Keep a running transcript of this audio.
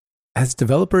As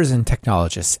developers and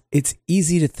technologists, it's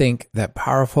easy to think that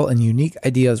powerful and unique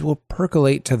ideas will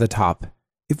percolate to the top.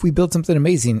 If we build something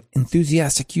amazing,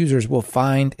 enthusiastic users will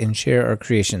find and share our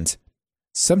creations.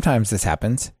 Sometimes this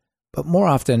happens, but more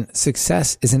often,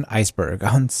 success is an iceberg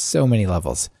on so many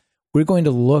levels. We're going to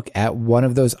look at one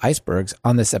of those icebergs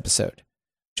on this episode.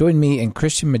 Join me and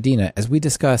Christian Medina as we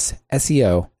discuss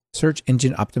SEO, search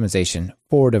engine optimization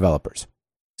for developers.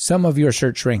 Some of your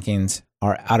search rankings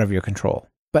are out of your control,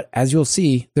 but as you'll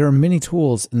see, there are many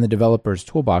tools in the developer's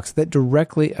toolbox that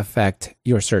directly affect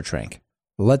your search rank.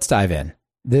 Let's dive in.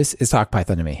 This is Talk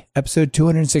Python to Me, episode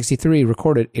 263,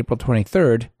 recorded April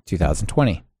 23rd,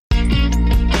 2020.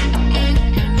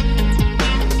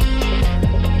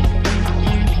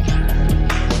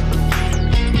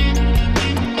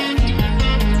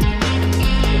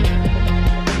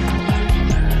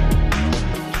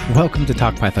 Welcome to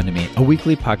Talk Python to Me, a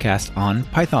weekly podcast on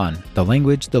Python, the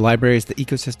language, the libraries, the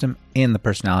ecosystem, and the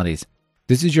personalities.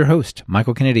 This is your host,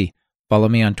 Michael Kennedy. Follow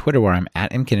me on Twitter where I'm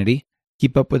at mkennedy.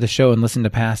 Keep up with the show and listen to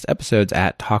past episodes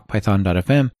at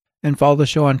talkpython.fm, and follow the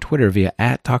show on Twitter via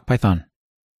 @talkpython.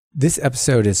 This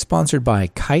episode is sponsored by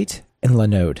Kite and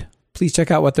Linode. Please check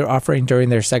out what they're offering during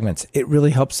their segments. It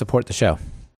really helps support the show.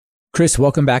 Chris,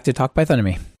 welcome back to Talk Python to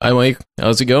Me. Hi, Mike.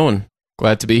 How's it going?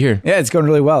 Glad to be here. Yeah, it's going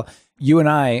really well. You and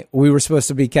I, we were supposed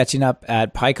to be catching up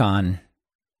at PyCon,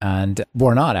 and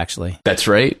we're not, actually. That's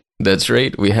right.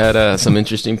 We had some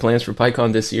interesting plans for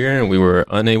PyCon this year, and we were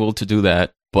unable to do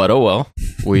that. But oh well,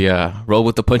 we roll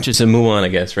with the punches and move on, I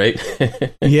guess, right?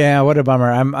 Yeah, what a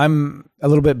bummer. I'm a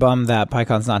little bit bummed that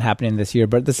PyCon's not happening this year,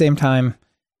 but at the same time,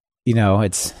 you know,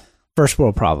 it's first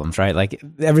world problems, right? Like,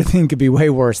 everything could be way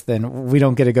worse than we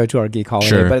don't get to go to our geek holiday.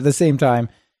 Sure. But at the same time,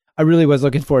 I really was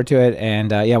looking forward to it,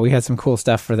 and yeah, we had some cool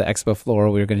stuff for the expo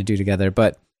floor we were going to do together,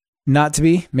 but not to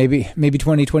be. Maybe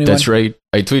 2021. That's right.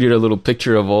 I tweeted a little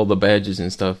picture of all the badges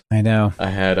and stuff. I know.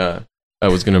 I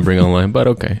was going to bring online, but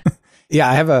okay. Yeah,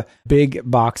 I have a big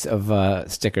box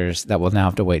of stickers that will now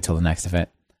have to wait till the next event.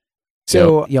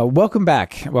 So, yeah, welcome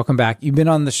back. Welcome back. You've been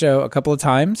on the show a couple of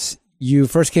times. You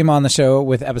first came on the show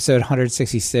with episode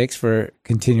 166 for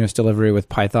continuous delivery with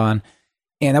Python.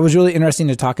 And that was really interesting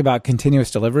to talk about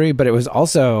continuous delivery, but it was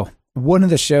also one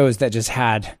of the shows that just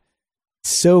had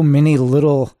so many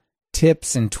little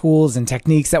tips and tools and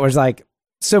techniques that was like,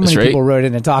 so many people wrote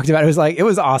in and talked about it. It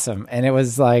was awesome. And it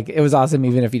was awesome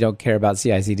even if you don't care about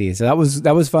CI/CD. So that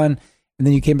was fun. And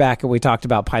then you came back and we talked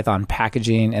about Python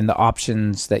packaging and the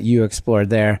options that you explored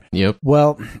there. Yep.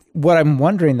 Well, what I'm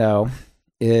wondering though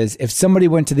is if somebody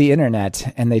went to the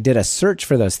internet and they did a search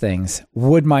for those things,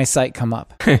 would my site come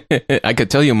up? I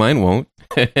could tell you mine won't.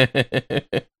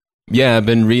 Yeah, I've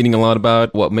been reading a lot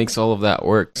about what makes all of that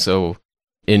work. So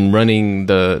in running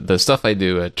the stuff I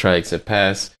do at Try Except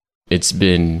Pass, it's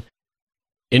been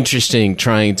interesting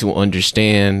trying to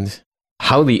understand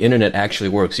how the internet actually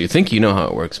works. You think you know how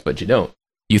it works, but you don't.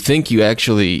 You think you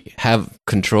actually have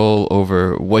control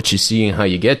over what you see and how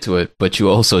you get to it, but you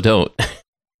also don't.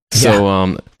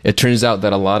 So it turns out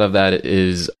that a lot of that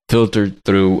is filtered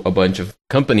through a bunch of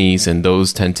companies, and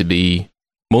those tend to be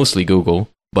mostly Google,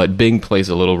 but Bing plays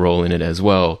a little role in it as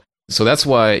well. So that's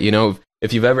why, you know,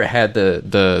 if you've ever had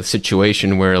the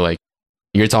situation where like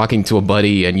you're talking to a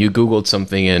buddy and you Googled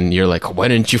something and you're like, why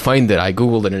didn't you find it? I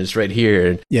Googled it and it's right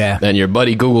here. And then your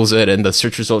buddy Googles it and the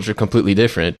search results are completely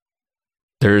different.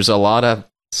 There's a lot of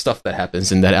stuff that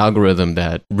happens in that algorithm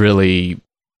that really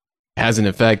has an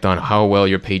effect on how well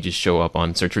your pages show up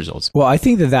on search results. Well, I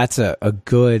think that that's a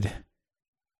good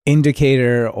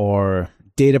indicator or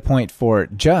data point for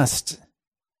just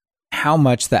how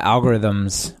much the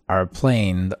algorithms are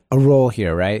playing a role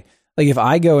here, right? Like if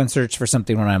I go and search for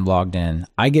something when I'm logged in,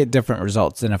 I get different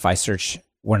results than if I search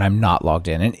when I'm not logged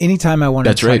in. And anytime I want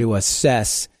to try to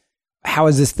assess how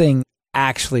is this thing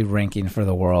actually ranking for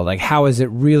the world, like how is it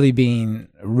really being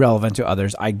relevant to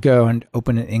others, I go and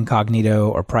open an incognito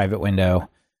or private window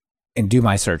and do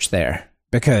my search there,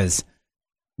 because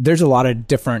there's a lot of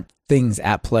different things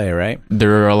at play, right?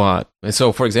 There are a lot.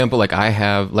 So for example, like I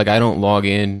don't log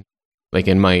in, like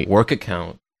in my work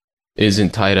account isn't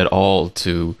tied at all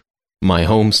to my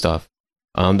home stuff.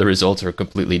 The results are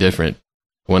completely different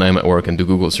when I'm at work and do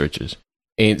Google searches.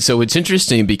 And so it's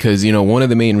interesting because, you know, one of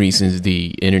the main reasons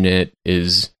the internet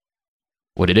is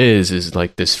what it is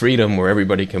like this freedom where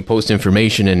everybody can post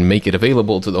information and make it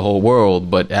available to the whole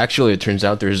world. But actually, it turns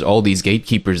out there's all these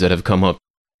gatekeepers that have come up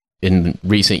in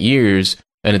recent years,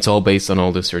 and it's all based on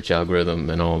all the search algorithm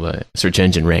and all the search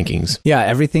engine rankings. Yeah,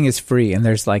 everything is free, and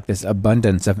there's like this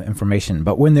abundance of information.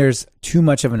 But when there's too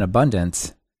much of an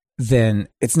abundance, then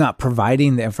it's not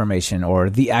providing the information or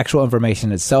the actual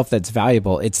information itself that's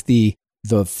valuable. It's the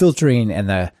the filtering and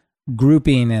the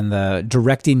grouping and the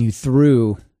directing you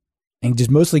through, and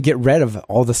just mostly get rid of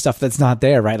all the stuff that's not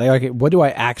there, right? Like, okay, what do I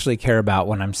actually care about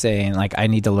when I'm saying, like, I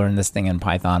need to learn this thing in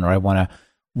Python, or I want to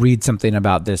read something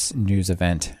about this news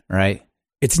event, right?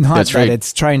 It's not That's that right.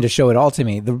 it's trying to show it all to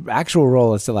me. The actual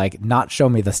role is to, like, not show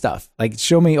me the stuff. Like,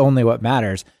 show me only what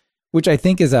matters, which I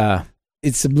think is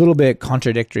it's a little bit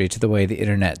contradictory to the way the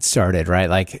internet started, right?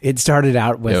 Like, it started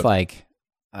out with like,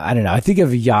 I don't know, I think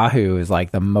of Yahoo as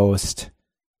like the most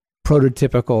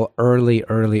prototypical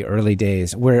early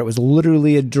days, where it was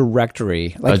literally a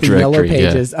directory, like the yellow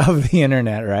pages of the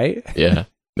internet, right? Yeah,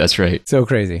 that's right. So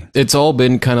crazy. It's all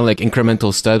been kind of like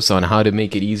incremental steps on how to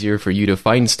make it easier for you to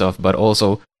find stuff, but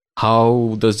also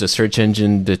how does the search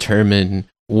engine determine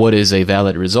what is a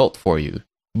valid result for you?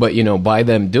 But, you know, by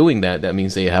them doing that, that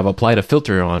means they have applied a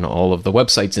filter on all of the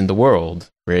websites in the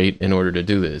world, right, in order to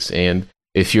do this. And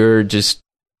if you're just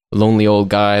a lonely old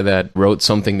guy that wrote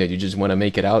something that you just want to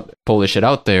make it out, polish it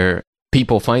out there,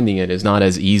 people finding it is not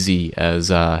as easy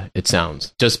as it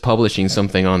sounds. Just publishing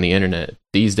something on the internet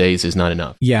these days is not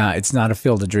enough. Yeah, it's not a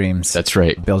field of dreams. That's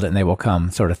right. Build it and they will come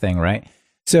sort of thing, right?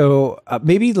 So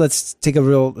maybe let's take a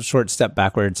real short step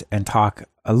backwards and talk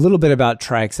a little bit about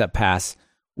Try Except Pass,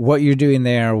 what you're doing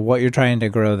there, what you're trying to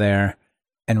grow there,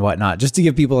 and whatnot, just to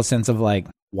give people a sense of, like,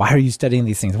 why are you studying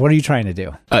these things? What are you trying to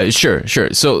do? Sure.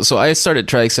 So I started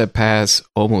Try Except Pass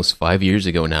almost 5 years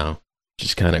ago now, which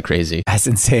is kind of crazy. That's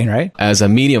insane, right? As a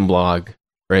Medium blog,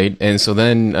 right? And so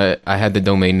then I had the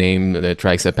domain name, the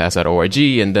tryexceptpass.org,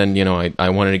 and then, you know, I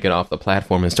wanted to get off the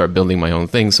platform and start building my own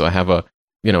thing. So I have a,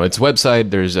 you know, it's a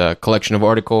website. There's a collection of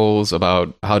articles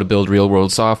about how to build real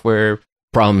world software,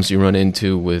 problems you run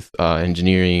into with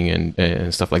engineering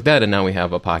and stuff like that. And now we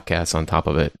have a podcast on top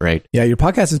of it, right? Yeah, your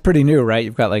podcast is pretty new, right?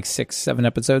 You've got like 6-7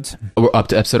 episodes. We're up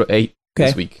to episode 8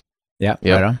 this week. Yeah,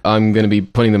 right on. I'm going to be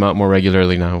putting them out more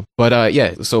regularly now. But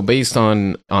yeah, so based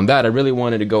on that, I really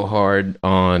wanted to go hard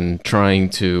on trying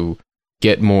to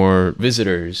get more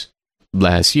visitors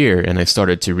last year. And I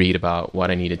started to read about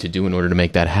what I needed to do in order to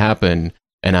make that happen.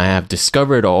 And I have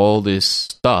discovered all this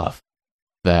stuff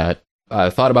that I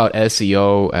thought about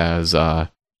SEO as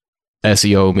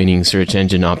SEO meaning search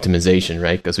engine optimization,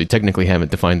 right? Because we technically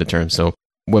haven't defined the term. So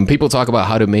when people talk about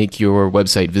how to make your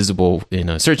website visible in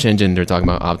a search engine, they're talking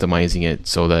about optimizing it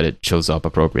so that it shows up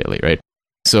appropriately, right?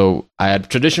 So I had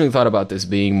traditionally thought about this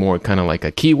being more kind of like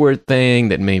a keyword thing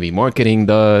that maybe marketing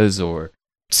does or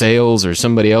sales or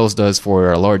somebody else does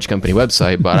for a large company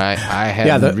website, but I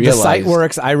hadn't realized... the site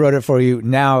works. I wrote it for you.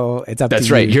 Now it's up to you.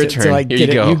 That's right. Your turn. To, like, Here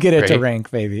you go. You get it right? to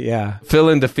rank, baby. Yeah. Fill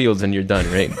in the fields and you're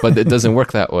done, right? But it doesn't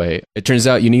work that way. It turns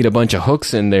out you need a bunch of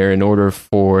hooks in there in order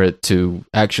for it to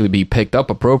actually be picked up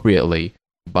appropriately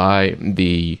by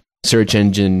the search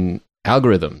engine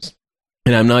algorithms.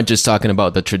 And I'm not just talking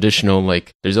about the traditional,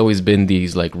 like, there's always been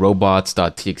these like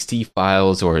robots.txt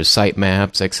files or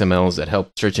sitemaps, XMLs that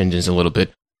help search engines a little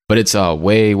bit. But it's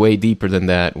way, way deeper than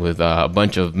that with a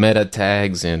bunch of meta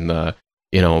tags and,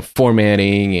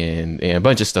 formatting and a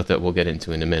bunch of stuff that we'll get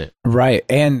into in a minute. Right.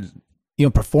 And,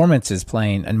 performance is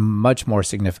playing a much more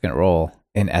significant role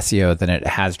in SEO than it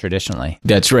has traditionally.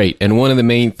 That's right. And one of the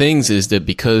main things is that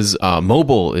because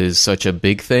mobile is such a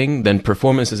big thing, then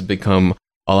performance has become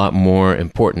a lot more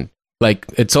important. Like,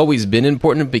 it's always been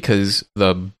important because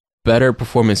the better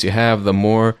performance you have, the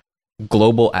more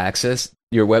global access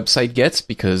your website gets,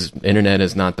 because internet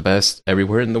is not the best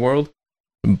everywhere in the world.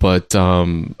 But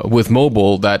with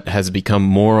mobile, that has become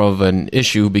more of an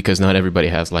issue because not everybody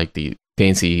has like the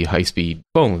fancy high-speed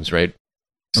phones, right?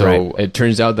 So It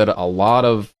turns out that a lot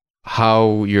of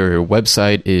how your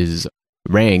website is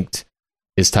ranked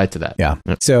is tied to that. Yeah.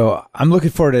 So I'm looking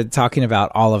forward to talking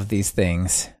about all of these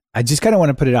things. I just kind of want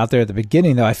to put it out there at the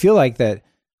beginning, though. I feel like that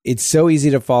it's so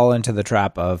easy to fall into the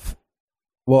trap of,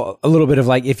 well, a little bit of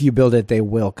like, if you build it, they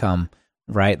will come,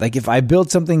 right? Like, if I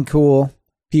build something cool,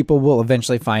 people will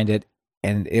eventually find it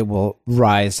and it will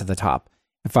rise to the top.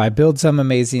 If I build some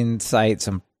amazing site,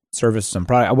 some service, some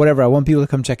product, whatever, I want people to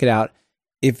come check it out.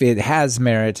 If it has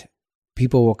merit,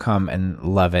 people will come and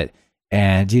love it.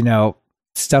 And,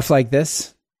 stuff like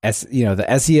this, the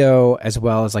SEO, as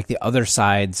well as like the other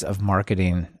sides of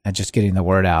marketing and just getting the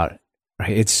word out,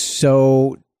 right? It's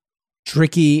so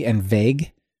tricky and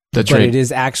vague. That's but right. It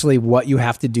is actually what you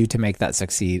have to do to make that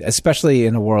succeed, especially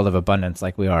in a world of abundance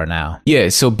like we are now. Yeah,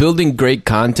 so building great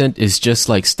content is just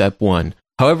like step one.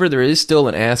 However, there is still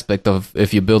an aspect of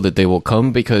if you build it, they will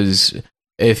come, because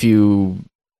if you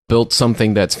built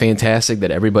something that's fantastic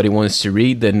that everybody wants to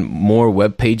read, then more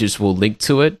web pages will link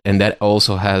to it, and that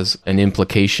also has an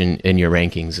implication in your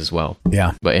rankings as well.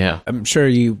 Yeah. But yeah. I'm sure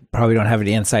you probably don't have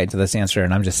any insight into this answer,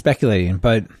 and I'm just speculating,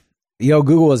 but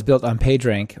Google is built on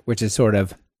PageRank, which is sort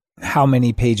of how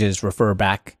many pages refer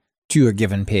back to a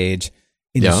given page.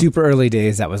 In the super early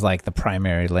days, that was like the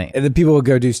primary link. And the people would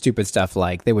go do stupid stuff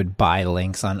like they would buy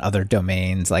links on other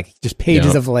domains, like just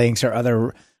pages of links or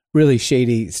other really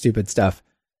shady, stupid stuff.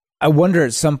 I wonder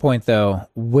at some point, though,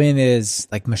 when is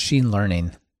like machine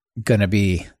learning going to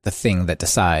be the thing that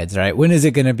decides, right? When is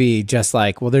it going to be just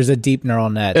like, well, there's a deep neural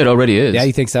net? It already is. Yeah,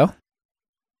 you think so?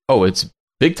 Oh, it's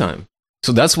big time.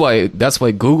 So that's why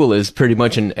Google is pretty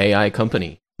much an AI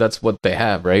company. That's what they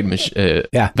have, right?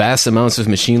 Vast amounts of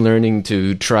machine learning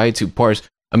to try to parse.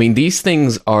 I mean, these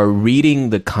things are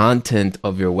reading the content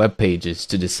of your web pages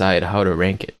to decide how to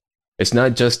rank it. It's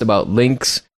not just about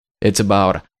links. It's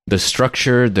about the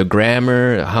structure, the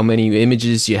grammar, how many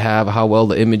images you have, how well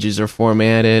the images are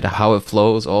formatted, how it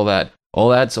flows, all that. All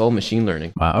that's all machine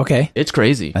learning. Wow, okay. It's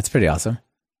crazy. That's pretty awesome.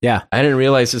 Yeah. I didn't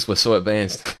realize this was so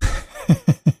advanced.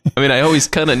 I mean, I always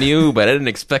kind of knew, but I didn't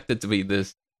expect it to be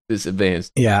this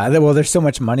advanced. Yeah, well, there's so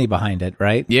much money behind it,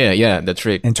 right? Yeah, that's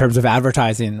right. In terms of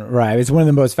advertising, right? It's one of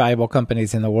the most valuable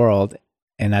companies in the world,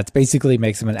 and that basically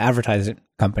makes them an advertising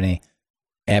company.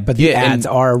 But the ads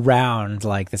are around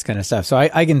like this kind of stuff. So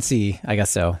I can see, I guess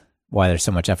so, why there's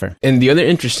so much effort. And the other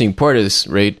interesting part is,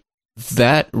 right,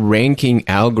 that ranking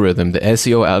algorithm, the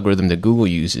SEO algorithm that Google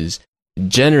uses,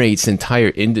 generates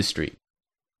entire industry.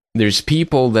 There's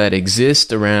people that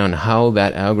exist around how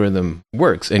that algorithm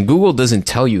works. And Google doesn't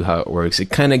tell you how it works. It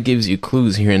kind of gives you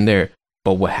clues here and there.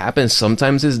 But what happens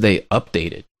sometimes is they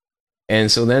update it. And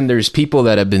so then there's people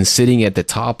that have been sitting at the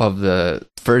top of the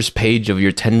first page of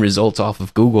your 10 results off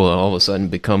of Google and all of a sudden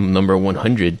become number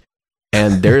 100.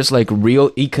 And there's like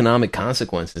real economic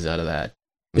consequences out of that,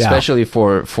 especially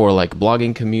for like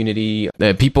blogging community,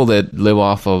 people that live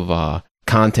off of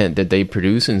content that they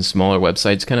produce in smaller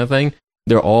websites kind of thing.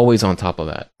 They're always on top of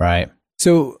that. Right.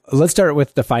 So let's start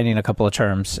with defining a couple of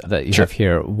terms that you have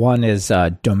here. One is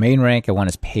domain rank and one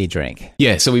is page rank.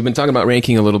 Yeah, so we've been talking about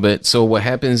ranking a little bit. So what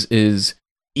happens is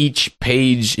each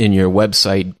page in your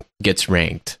website gets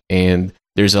ranked. And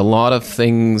there's a lot of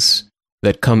things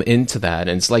that come into that.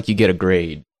 And it's like you get a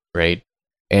grade, right?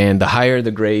 And the higher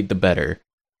the grade, the better.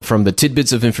 From the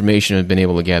tidbits of information I've been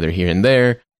able to gather here and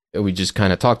there, we just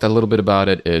kind of talked a little bit about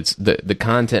it. It's the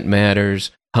content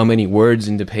matters, how many words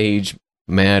in the page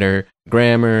matter,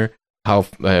 grammar, how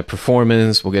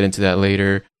performance, we'll get into that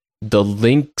later, the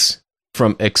links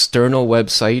from external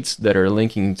websites that are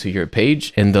linking to your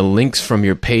page, and the links from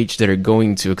your page that are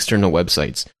going to external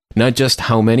websites. Not just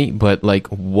how many, but like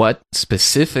what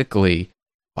specifically,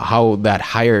 how that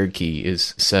hierarchy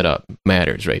is set up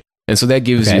matters, right? And so that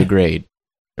gives you a grade,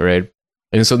 right?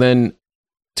 And so then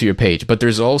to your page, but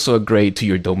there's also a grade to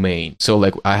your domain. So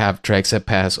like I have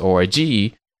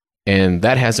tracksatpass.org, and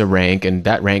that has a rank, and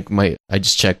that rank I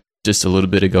just checked just a little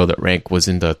bit ago, that rank was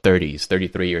in the 30s,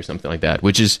 33 or something like that,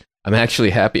 which is, I'm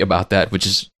actually happy about that, which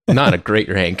is not a great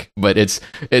rank, but it's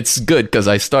good because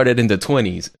I started in the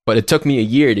 20s, but it took me a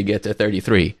year to get to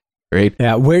 33, right?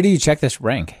 Yeah, where do you check this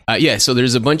rank? So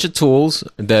there's a bunch of tools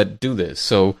that do this.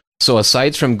 So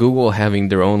aside from Google having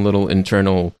their own little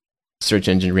internal search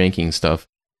engine ranking stuff,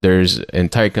 there's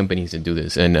entire companies that do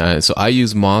this. And so I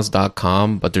use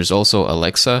Moz.com, but there's also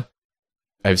Alexa.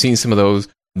 I've seen some of those.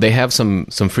 They have some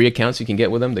free accounts you can get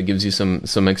with them that gives you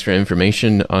some extra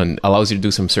information allows you to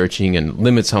do some searching and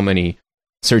limits how many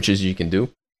searches you can do.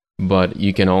 But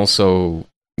you can also,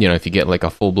 if you get like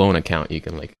a full-blown account, you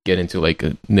can like get into like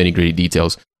nitty-gritty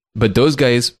details. But those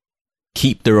guys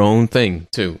keep their own thing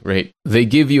too, right? They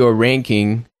give you a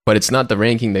ranking, but it's not the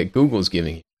ranking that Google's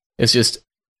giving you. It's just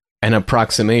an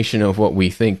approximation of what we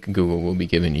think Google will be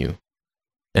giving you.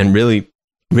 And really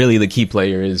the key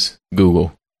player is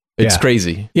Google. It's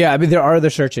crazy. Yeah, I mean, there are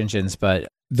other search engines, but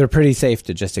they're pretty safe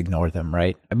to just ignore them,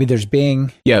 right? I mean, there's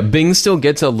Bing. Yeah, Bing still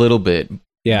gets a little bit.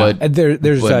 Yeah, but and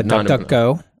there's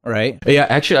DuckDuckGo, right? Yeah,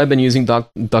 actually, I've been using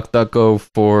DuckDuckGo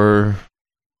for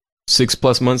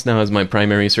 6+ months now as my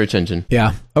primary search engine.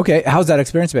 Yeah. Okay. How's that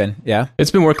experience been? Yeah. It's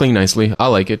been working nicely. I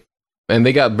like it. And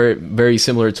they got very, very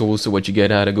similar tools to what you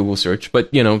get out of Google search,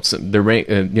 but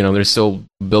they're still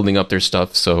building up their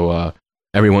stuff. So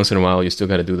every once in a while, you still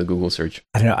got to do the Google search.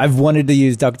 I don't know. I've wanted to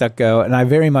use DuckDuckGo, and I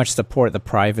very much support the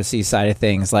privacy side of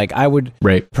things. Like I would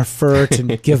prefer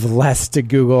to give less to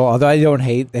Google, although I don't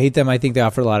hate them. I think they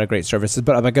offer a lot of great services,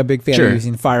 but I'm like a big fan of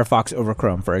using Firefox over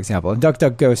Chrome, for example. And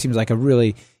DuckDuckGo seems like a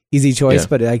really easy choice,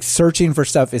 but like searching for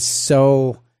stuff is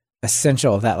so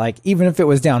essential that like even if it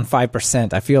was down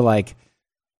 5%, I feel like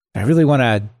I really want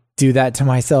to do that to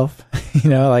myself.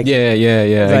 Like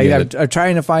Like I'm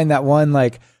trying to find that one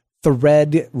like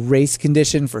thread race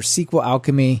condition for SQL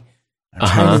Alchemy. I'm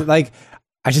trying to, like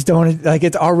I just don't want to, like,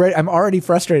 I'm already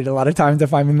frustrated a lot of times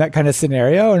if I'm in that kind of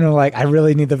scenario and I'm like, I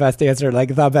really need the best answer,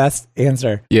 like the best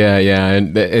answer. Yeah.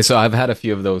 And so I've had a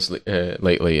few of those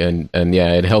lately, and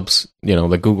yeah, it helps,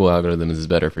 the Google algorithm is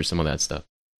better for some of that stuff.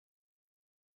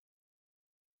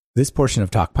 This portion of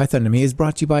Talk Python to Me is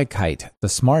brought to you by Kite, the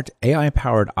smart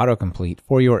AI-powered autocomplete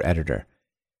for your editor.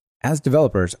 As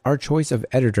developers, our choice of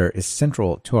editor is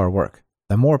central to our work.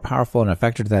 The more powerful and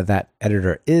effective that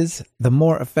editor is, the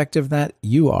more effective that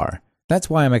you are. That's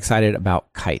why I'm excited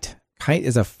about Kite. Kite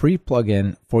is a free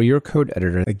plugin for your code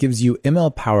editor that gives you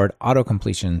ML-powered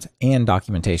auto-completions and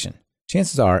documentation.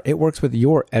 Chances are it works with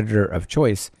your editor of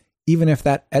choice, even if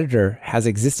that editor has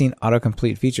existing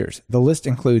autocomplete features. The list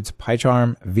includes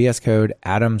PyCharm, VS Code,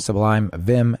 Atom, Sublime,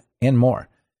 Vim, and more.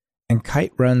 And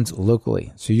Kite runs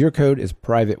locally, so your code is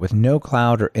private with no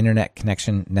cloud or internet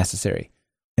connection necessary.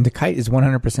 And the Kite is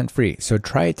 100% free, so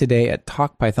try it today at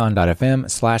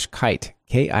talkpython.fm/kite,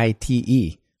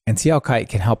 Kite, and see how Kite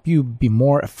can help you be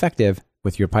more effective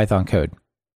with your Python code.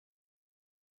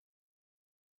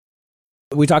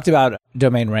 We talked about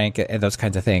domain rank and those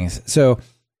kinds of things. So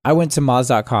I went to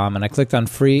moz.com and I clicked on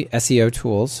free SEO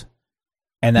tools,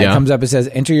 and that comes up. It says,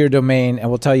 enter your domain, and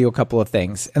we'll tell you a couple of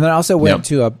things. And then I also went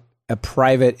to a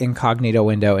private incognito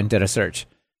window and did a search.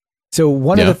 So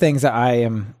one of the things that I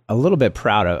am a little bit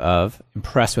proud of,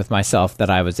 impressed with myself that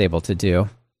I was able to do,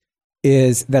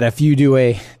 is that if you do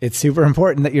it's super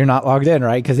important that you're not logged in,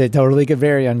 right? Because it totally could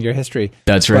vary on your history.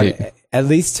 That's right. But at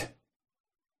least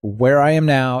where I am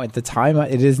now, at the time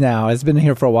it is now, it's been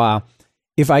here for a while.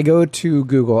 If I go to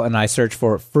Google and I search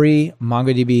for free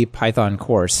MongoDB Python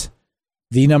course,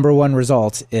 the number one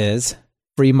result is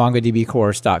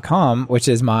freemongodbcourse.com, which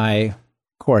is my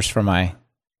course for my,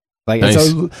 nice.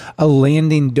 It's a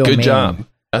landing domain. Good job.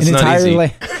 That's not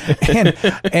easy.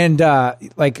 and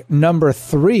number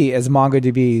 3 is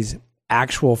MongoDB's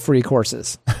actual free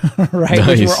courses, right?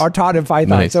 Nice. Which are taught in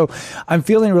Python. Nice. So I'm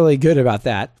feeling really good about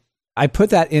that. I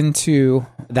put that into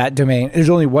that domain. There's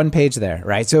only one page there,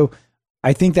 right? So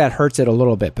I think that hurts it a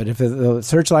little bit, but if the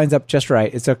search lines up just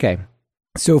right, it's okay.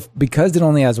 So because it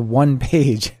only has one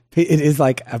page, it is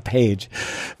like a page,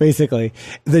 basically.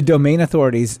 The domain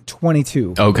authority is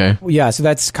 22. Okay. Yeah, so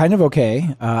that's kind of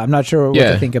okay. I'm not sure what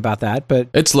to think about that, but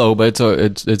it's low, but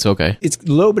it's okay. It's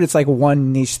low, but it's like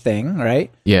one niche thing, right?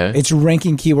 Yeah. Its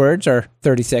ranking keywords are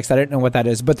 36. I don't know what that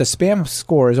is, but the spam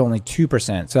score is only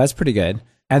 2%, so that's pretty good.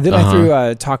 And then I threw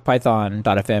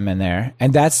talkpython.fm in there,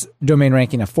 and that's domain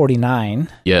ranking of 49.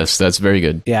 Yes, that's very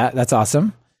good. Yeah, that's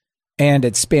awesome. And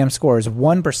its spam score is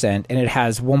 1%, and it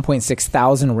has 1.6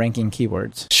 thousand ranking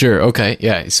keywords. Sure, okay,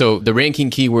 yeah. So the ranking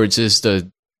keywords is the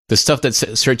stuff that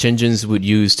search engines would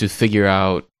use to figure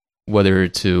out whether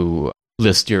to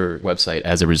list your website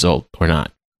as a result or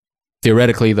not.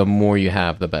 Theoretically, the more you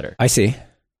have, the better. I see.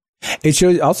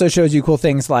 It also shows you cool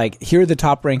things like, here are the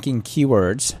top ranking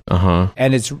keywords.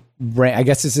 And it's, I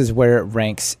guess this is where it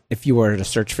ranks if you were to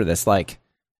search for this, like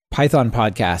Python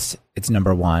podcast, it's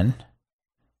number 1.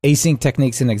 Async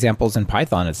techniques and examples in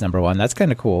Python, it's number 1. That's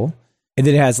kind of cool. And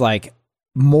then it has like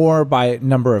more by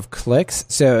number of clicks.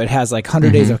 So it has like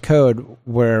 100 days of code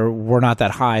where we're not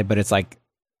that high, but it's like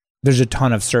there's a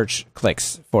ton of search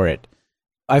clicks for it.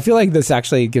 I feel like this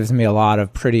actually gives me a lot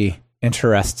of pretty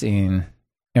interesting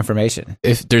information.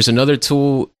 If there's another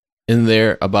tool in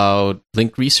there about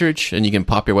link research, and you can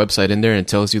pop your website in there and it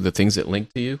tells you the things that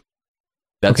link to you,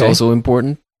 that's also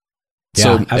important.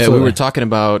 Yeah, so we were talking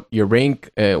about your rank,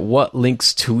 what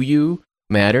links to you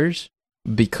matters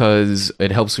because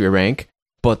it helps your rank,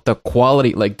 but the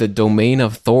quality, like the domain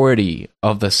authority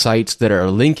of the sites that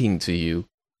are linking to you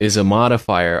is a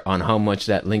modifier on how much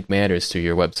that link matters to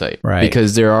your website. Right.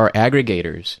 Because there are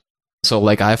aggregators. So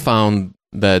like I found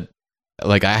that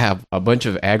like I have a bunch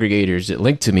of aggregators that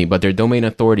link to me, but their domain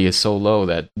authority is so low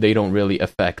that they don't really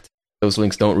affect, those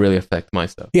links don't really affect my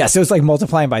stuff. Yeah, so it's like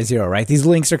multiplying by 0, right? These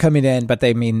links are coming in, but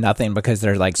they mean nothing because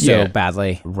they're like so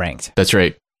badly ranked. That's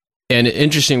right. And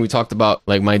interesting, we talked about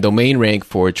like my domain rank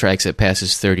for tracks that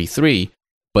passes 33,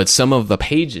 but some of the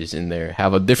pages in there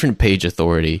have a different page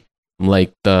authority.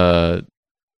 Like the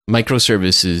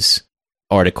microservices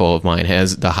article of mine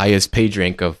has the highest page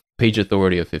rank of page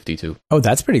authority of 52. Oh,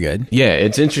 that's pretty good. Yeah,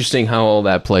 it's interesting how all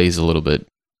that plays a little bit.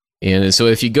 And so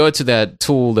if you go to that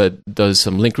tool that does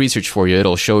some link research for you,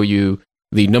 it'll show you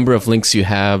the number of links you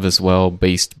have as well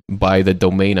based by the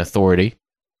domain authority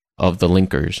of the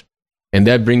linkers. And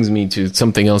that brings me to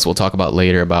something else we'll talk about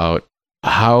later about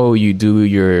how you do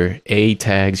your A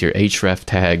tags, your href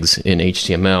tags in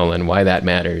HTML and why that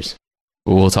matters.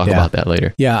 We'll talk about that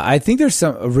later. Yeah, I think there's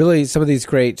some of these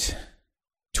great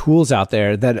tools out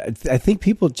there that I think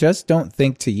people just don't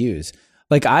think to use.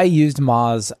 Like I used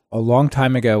Moz a long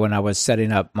time ago when I was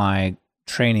setting up my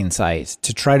training site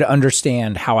to try to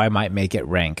understand how I might make it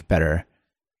rank better.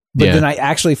 But then I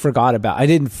actually I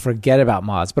didn't forget about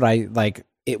Moz, but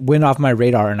it went off my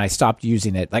radar and I stopped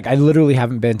using it. Like I literally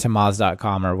haven't been to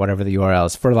moz.com or whatever the URL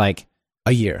is for like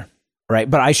a year, right?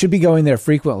 But I should be going there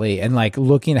frequently and like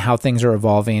looking at how things are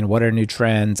evolving, what are new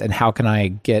trends, and how can I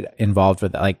get involved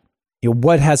with it? Like,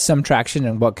 what has some traction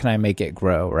and what can I make it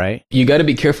grow, right? You got to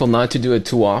be careful not to do it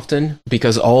too often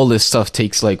because all this stuff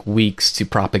takes like weeks to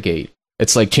propagate.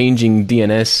 It's like changing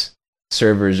DNS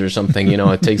servers or something,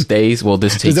 it takes days. Well,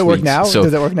 this takes weeks. Does it work now? So,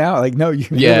 Does it work now? Like, no, you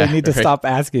really need to stop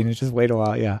asking and just wait a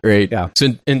while. Yeah. Right. Yeah.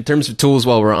 So in terms of tools,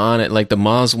 while we're on it, like the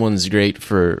Moz one's great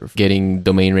for getting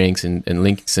domain ranks and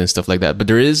links and stuff like that. But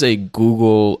there is a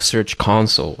Google Search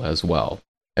Console as well.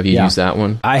 Have you used that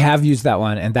one? I have used that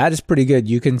one, and that is pretty good.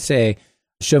 You can say,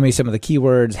 show me some of the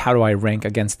keywords. How do I rank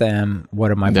against them?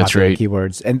 What are my popular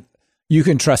keywords? And you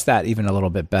can trust that even a little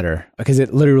bit better because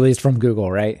it literally is from Google,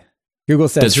 right? Google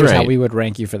says, here's how we would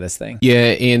rank you for this thing.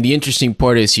 Yeah, and the interesting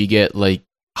part is you get like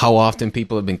how often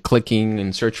people have been clicking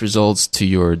in search results to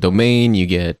your domain. You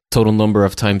get total number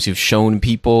of times you've shown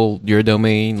people your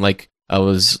domain. Like I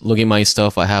was looking at my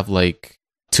stuff, I have like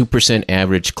 2%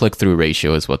 average click-through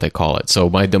ratio is what they call it. So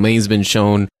my domain's been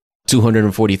shown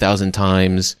 240,000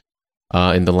 times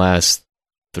in the last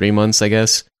 3 months, I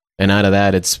guess. And out of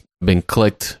that, it's been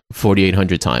clicked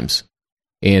 4,800 times.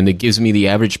 And it gives me the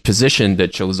average position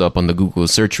that shows up on the Google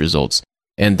search results.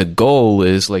 And the goal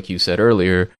is, like you said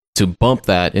earlier, to bump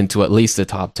that into at least the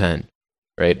top 10,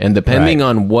 right? And depending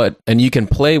on and you can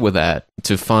play with that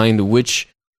to find which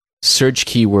search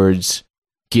keywords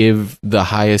give the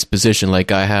highest position. Like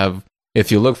I have,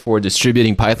 if you look for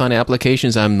distributing Python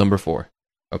applications, I'm number 4,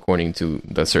 according to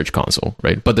the Search Console,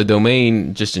 right? But the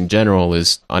domain, just in general,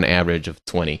 is on average of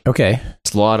 20. Okay.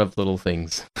 It's a lot of little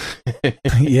things.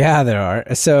 Yeah, there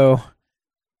are. So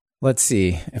let's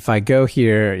see. If I go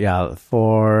here, I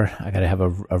got to have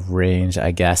a range,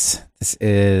 I guess. This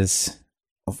is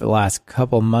over the last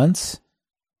couple months.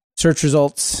 Search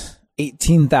results,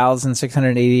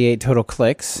 18,688 total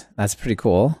clicks. That's pretty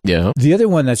cool. Yeah. The other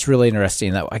one that's really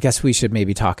interesting that I guess we should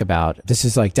maybe talk about, this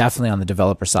is like definitely on the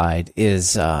developer side,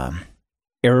 is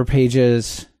error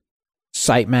pages,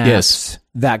 sitemaps,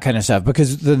 that kind of stuff.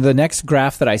 Because the next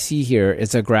graph that I see here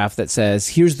is a graph that says,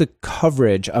 here's the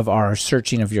coverage of our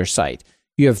searching of your site.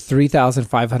 You have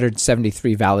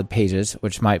 3,573 valid pages,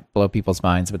 which might blow people's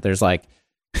minds, but there's like,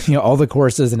 all the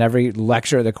courses and every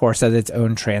lecture of the course has its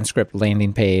own transcript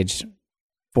landing page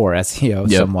for SEO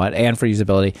somewhat and for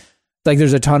usability. Like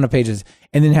there's a ton of pages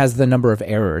and then it has the number of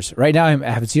errors. Right now I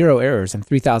have 0 errors and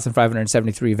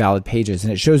 3,573 valid pages,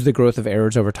 and it shows the growth of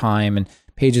errors over time and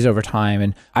pages over time.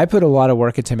 And I put a lot of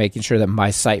work into making sure that my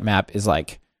sitemap is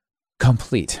like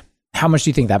complete. How much do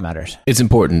you think that matters? It's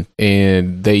important.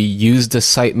 And they use the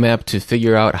sitemap to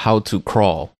figure out how to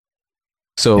crawl.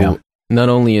 So not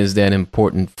only is that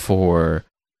important for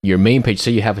your main page,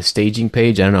 so you have a staging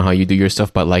page. I don't know how you do your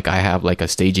stuff, but like I have like a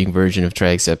staging version of Try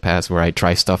Except Pass where I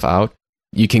try stuff out.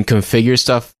 You can configure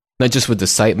stuff, not just with the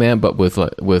sitemap, but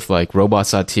with like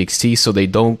robots.txt, so they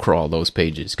don't crawl those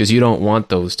pages because you don't want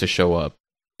those to show up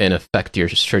and affect your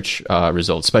search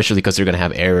results, especially because they're going to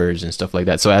have errors and stuff like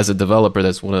that. So as a developer,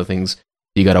 that's one of the things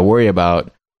you got to worry about.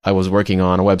 I was working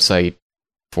on a website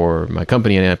for my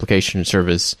company, an application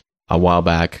service a while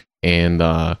back, and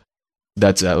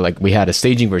that's like we had a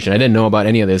staging version. I didn't know about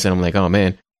any of this, and I'm like, oh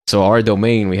man. So our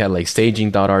domain, we had like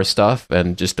staging.r stuff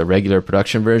and just the regular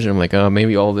production version. I'm like, oh,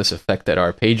 maybe all this affected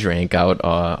our page rank out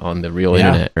on the real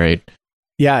internet, right?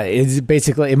 Yeah, it's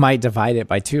basically, it might divide it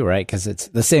by 2, right? Because it's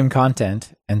the same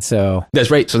content. And so... That's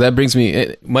right. So that brings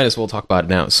me, might as well talk about it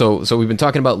now. So we've been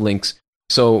talking about links.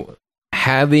 So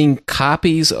having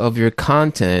copies of your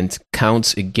content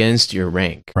counts against your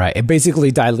rank. Right. It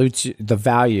basically dilutes the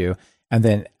value, and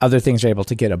then other things are able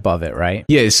to get above it, right?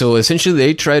 Yeah, so essentially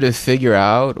they try to figure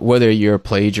out whether you're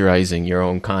plagiarizing your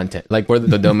own content, like whether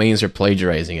the domains are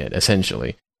plagiarizing it,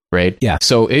 essentially, right? Yeah.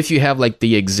 So if you have like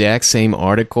the exact same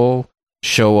article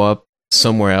show up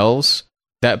somewhere else,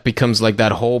 that becomes like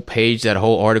that whole page, that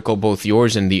whole article, both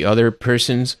yours and the other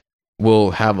person's,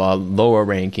 will have a lower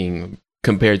ranking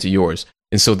compared to yours.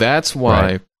 And so that's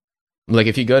why, like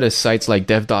if you go to sites like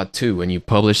dev.to and you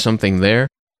publish something there,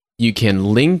 you can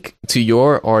link to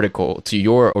your article, to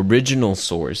your original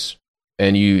source,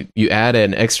 and you add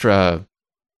an extra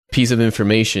piece of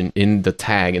information in the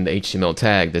tag, in the HTML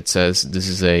tag that says this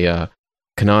is a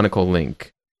canonical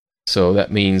link. So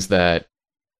that means that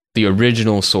the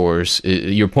original source,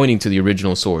 you're pointing to the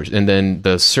original source, and then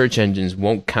the search engines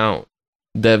won't count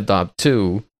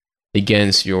dev.to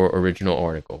against your original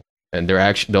article. And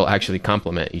they'll actually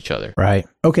complement each other. Right.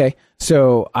 Okay.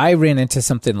 So I ran into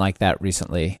something like that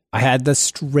recently. I had the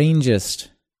strangest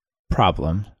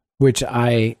problem, which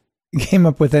I came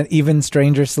up with an even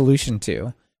stranger solution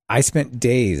to. I spent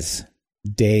days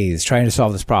trying to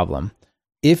solve this problem.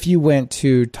 If you went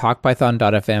to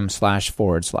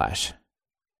talkpython.fm//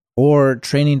 or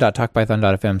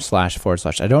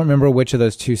training.talkpython.fm// I don't remember which of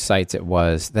those two sites it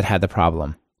was that had the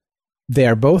problem.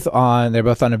 They're both on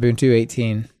Ubuntu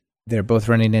 18. They're both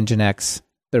running Nginx.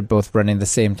 They're both running the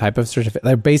same type of certificate.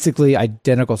 They're basically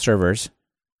identical servers.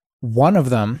 One of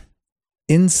them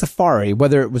in Safari,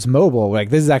 whether it was mobile,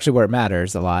 like this is actually where it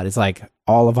matters a lot. It's like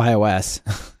all of iOS.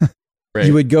 Right.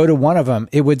 You would go to one of them.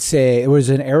 It would say it was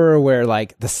an error where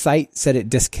like the site said it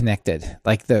disconnected.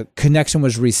 Like the connection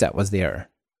was reset was the error.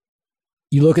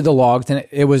 You look at the logs and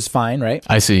it was fine, right?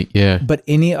 I see. Yeah. But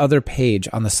any other page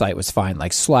on the site was fine.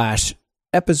 Like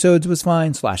 /episodes was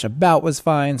fine, /about was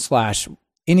fine,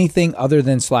 / anything other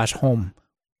than /home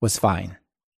was fine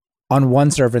on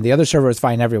one server. The other server was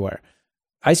fine everywhere.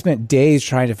 I spent days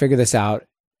trying to figure this out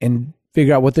and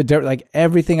figure out what like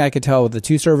everything I could tell. The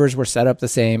two servers were set up the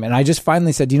same. And I just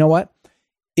finally said, you know what?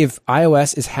 If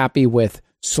iOS is happy with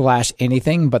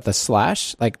 /anything but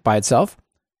the / like by itself,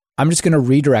 I'm just going to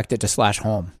redirect it to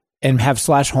 /home and have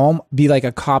 /home be like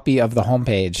a copy of the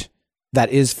homepage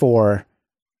that is for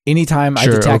anytime I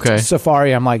detect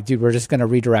Safari. I'm like, dude, we're just going to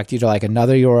redirect you to like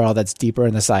another URL that's deeper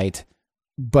in the site,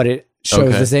 but it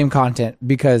shows the same content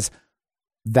because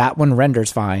that one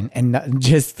renders fine and not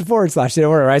just the / didn't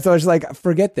work, right? So I was like,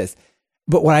 forget this.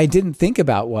 But what I didn't think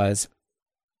about was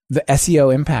the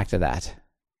SEO impact of that,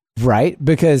 right?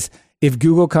 Because if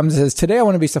Google comes and says, today I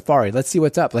want to be Safari, let's see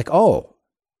what's up. Like, oh,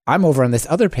 I'm over on this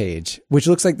other page, which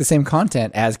looks like the same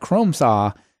content as Chrome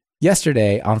saw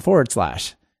yesterday on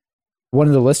 /. One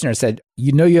of the listeners said,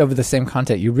 you know, you have the same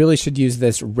content. You really should use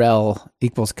this rel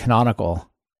 = canonical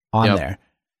on there.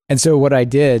 And so what I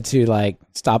did to like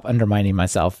stop undermining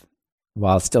myself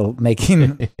while still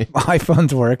making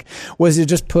iPhones work was to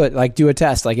just put like, do a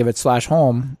test. Like if it's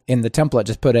 /home in the template,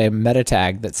 just put a meta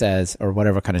tag that says, or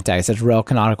whatever kind of tag, it says rel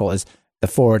canonical is the /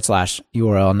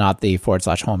 URL, not the /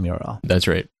 home URL. That's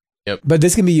right. Yep. But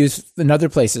this can be used in other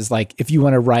places. Like if you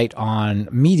want to write on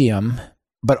Medium,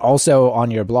 but also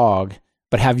on your blog,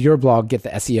 but have your blog get the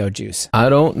SEO juice. I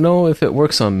don't know if it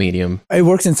works on Medium. It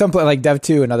works in some place like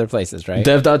Dev2 and other places, right?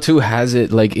 Dev.to has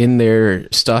it like in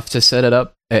their stuff to set it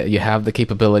up. You have the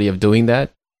capability of doing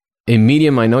that. In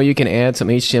Medium, I know you can add some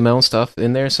HTML stuff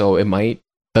in there, so it might.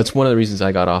 That's one of the reasons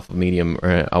I got off of Medium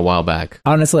a while back.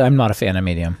 Honestly, I'm not a fan of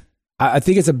Medium. I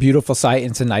think it's a beautiful site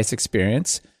and it's a nice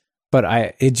experience,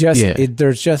 but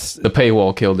there's just... The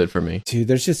paywall killed it for me. Dude,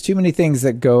 there's just too many things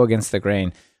that go against the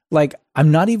grain. Like,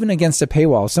 I'm not even against a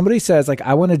paywall. If somebody says, like,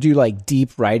 I want to do, like,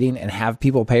 deep writing and have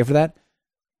people pay for that,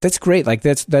 that's great. Like,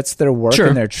 that's their work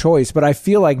and their choice. But I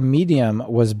feel like Medium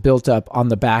was built up on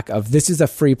the back of, this is a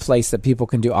free place that people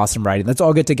can do awesome writing. Let's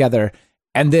all get together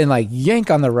and then, like,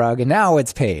 yank on the rug, and now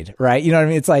it's paid, right? You know what I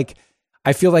mean? It's like,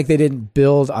 I feel like they didn't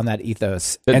build on that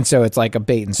ethos. And so it's like a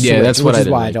bait and switch, which is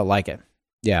why I don't like it.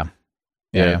 Yeah,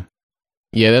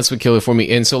 that's what killed it for me.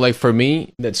 And so, like, for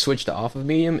me that switched off of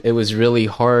Medium, it was really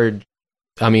hard.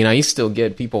 I mean, I still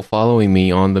get people following me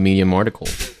on the Medium article,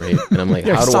 right? And I'm like,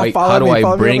 how do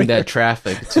I bring that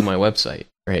traffic to my website,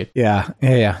 right? Yeah,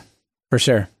 for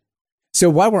sure. So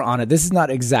while we're on it, this is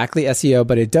not exactly SEO,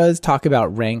 but it does talk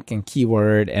about rank and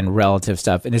keyword and relative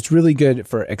stuff. And it's really good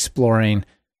for exploring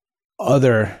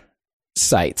other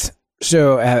sites.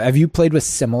 So have you played with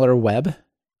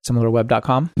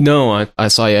SimilarWeb.com? No, I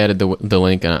saw you added the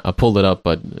link and I pulled it up,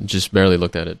 but just barely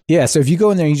looked at it. Yeah, so if you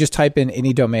go in there and you just type in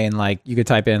any domain, like you could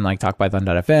type in like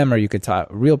talkpython.fm, or you could type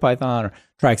realpython or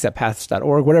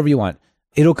tryacceptpaths.org, whatever you want.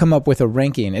 It'll come up with a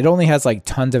ranking. It only has like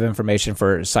tons of information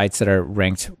for sites that are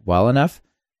ranked well enough,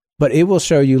 but it will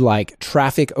show you like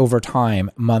traffic over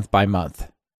time, month by month,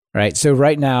 right? So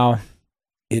right now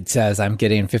it says I'm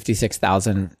getting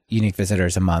 56,000 unique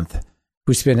visitors a month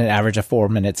who spend an average of 4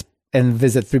 minutes and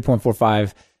visit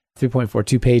 3.45,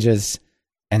 3.42 pages,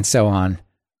 and so on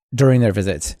during their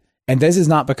visits. And this is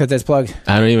not because it's plugged.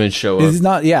 I don't even show up. This is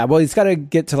not, well, it's got to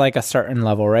get to like a certain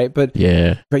level, right? But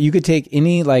you could take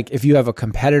any, like if you have a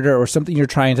competitor or something you're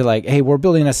trying to like, hey, we're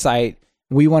building a site,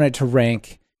 we want it to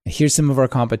rank, here's some of our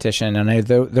competition, and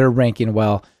they're ranking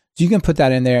well. So you can put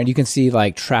that in there and you can see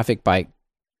like traffic by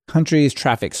countries,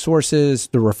 traffic sources,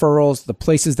 the referrals, the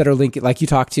places that are linking, like you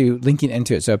talked to, linking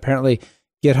into it. So apparently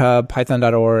GitHub,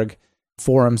 python.org,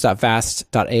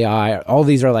 forums.fast.ai, all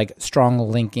these are like strong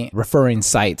linking, referring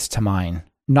sites to mine,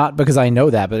 not because I know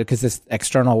that, but because this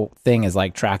external thing is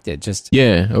like tracked it, just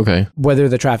okay. whether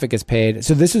the traffic is paid.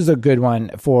 So this is a good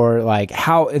one for like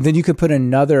how, and then you could put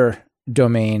another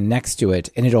domain next to it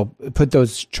and it'll put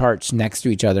those charts next to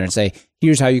each other and say,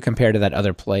 here's how you compare to that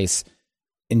other place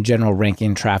in general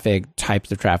ranking, traffic,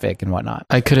 types of traffic and whatnot.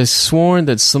 I could have sworn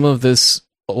that some of this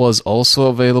was also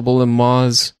available in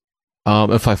Moz.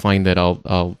 If I find it,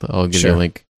 I'll give you a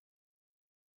link.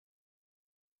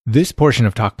 This portion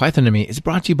of Talk Python to Me is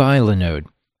brought to you by Linode.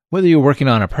 Whether you're working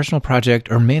on a personal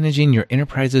project or managing your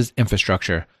enterprise's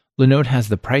infrastructure, Linode has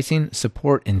the pricing,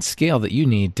 support, and scale that you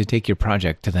need to take your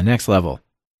project to the next level.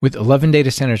 With 11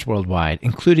 data centers worldwide,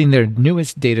 including their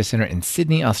newest data center in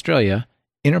Sydney, Australia,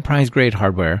 enterprise-grade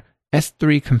hardware,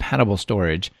 S3-compatible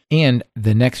storage, and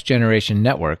the next-generation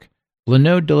network,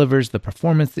 Linode delivers the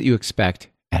performance that you expect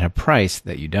at a price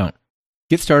that you don't.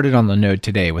 Get started on Linode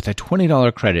today with a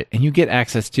 $20 credit and you get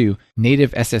access to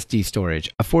native SSD storage,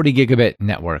 a 40 gigabit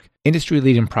network,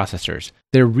 industry-leading processors,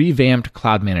 their revamped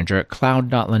cloud manager at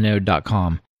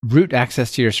cloud.linode.com, root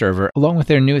access to your server, along with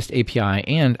their newest API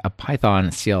and a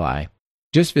Python CLI.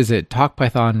 Just visit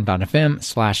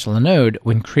talkpython.fm/Linode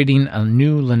when creating a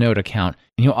new Linode account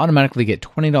and you'll automatically get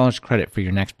 $20 credit for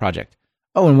your next project.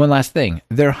 Oh, and one last thing,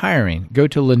 they're hiring. Go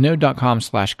to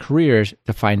linode.com/careers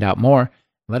to find out more.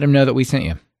 Let them know that we sent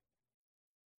you.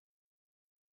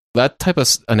 That type of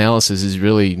analysis is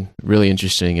really, really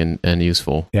interesting and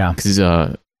useful. Yeah. Because,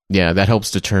 that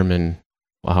helps determine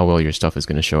how well your stuff is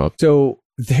going to show up. So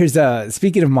there's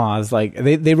speaking of Moz, like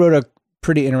they wrote a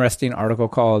pretty interesting article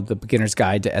called The Beginner's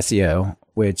Guide to SEO,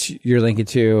 which you're linking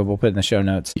to. We'll put in the show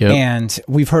notes. Yep. And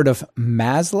we've heard of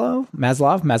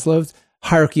Maslow's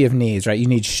hierarchy of needs, right? You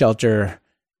need shelter,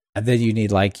 and then you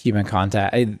need like human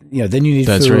contact, then you need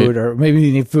That's food, right. or maybe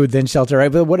you need food, then shelter,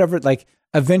 right? But whatever, like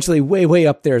eventually way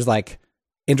up there is like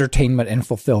entertainment and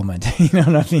fulfillment. You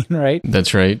know what I mean, right?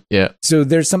 That's right. Yeah. So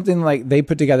there's something like they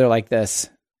put together like this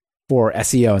for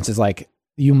SEO and says like,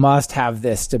 you must have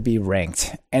this to be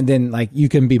ranked. And then like you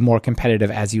can be more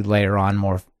competitive as you layer on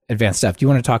more advanced stuff. Do you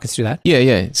want to talk us through that?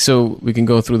 Yeah. So we can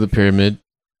go through the pyramid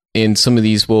and some of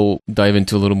these we'll dive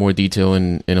into a little more detail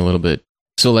in a little bit.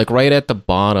 So like right at the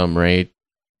bottom, right,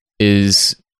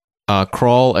 is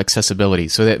crawl accessibility.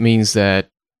 So that means that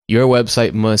your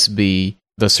website must be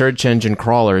the search engine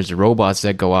crawlers, the robots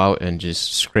that go out and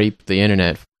just scrape the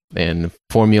internet and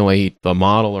formulate the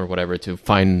model or whatever to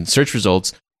find search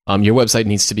results. Your website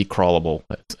needs to be crawlable,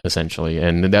 essentially.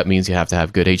 And that means you have to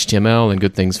have good HTML and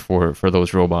good things for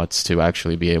those robots to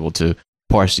actually be able to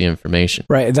parse the information.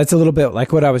 Right. That's a little bit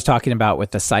like what I was talking about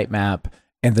with the sitemap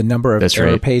and the number of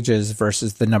error pages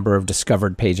versus the number of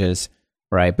discovered pages,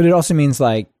 right? But it also means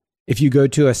like if you go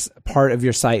to a part of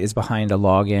your site is behind a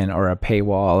login or a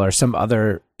paywall or some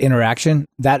other interaction,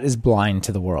 that is blind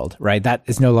to the world, right? That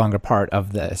is no longer part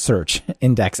of the search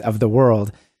index of the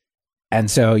world. And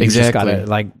so you just got to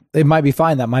like, it might be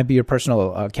fine. That might be your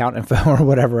personal account info or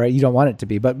whatever, right? You don't want it to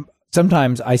be. But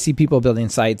sometimes I see people building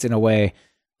sites in a way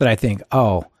that I think,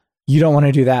 oh, you don't want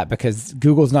to do that because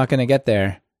Google's not going to get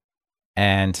there.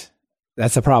 And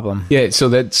that's a problem. Yeah, so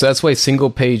that's why single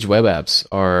page web apps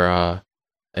are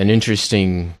an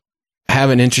interesting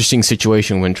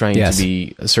situation when trying to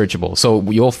be searchable. So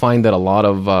you'll find that a lot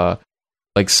of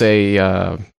like say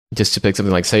just to pick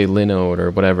something like say Linode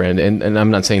or whatever, and I'm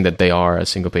not saying that they are a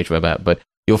single page web app, but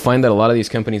you'll find that a lot of these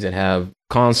companies that have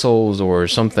consoles or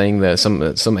something that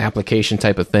some application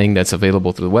type of thing that's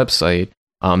available through the website,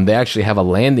 they actually have a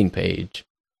landing page.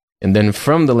 And then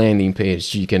from the landing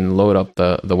page, you can load up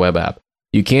the web app.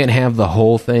 You can't have the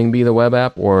whole thing be the web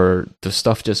app, or the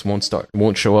stuff just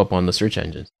won't show up on the search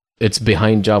engines. It's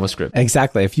behind JavaScript.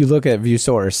 Exactly. If you look at view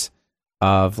source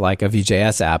of like a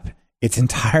Vue.js app, it's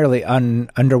entirely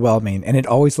underwhelming, and it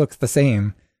always looks the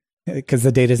same because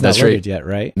the data is not loaded yet,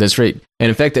 right? That's right. And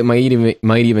in fact, it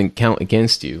might even count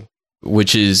against you,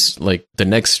 which is like the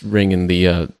next ring in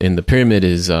the pyramid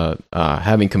is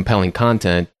having compelling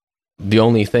content. The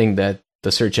only thing that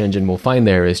the search engine will find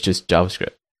there is just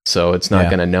JavaScript. So it's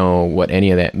not going to know what any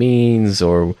of that means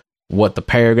or what the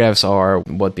paragraphs are,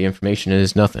 what the information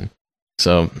is, nothing.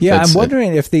 So yeah, I'm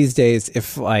wondering if these days,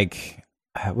 if like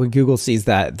when Google sees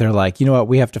that, they're like, you know what,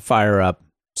 we have to fire up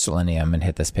Selenium and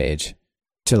hit this page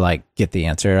to like get the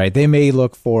answer, right? They may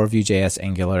look for Vue.js,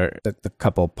 Angular, the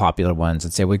couple popular ones,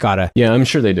 and say we gotta. Yeah, I'm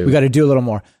sure they do. We got to do a little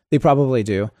more. They probably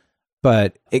do,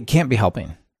 but it can't be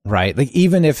helping. Right. Like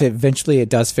even if eventually it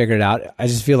does figure it out, I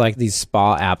just feel like these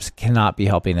spa apps cannot be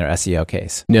helping their SEO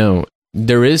case. No,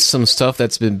 there is some stuff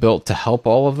that's been built to help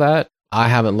all of that. I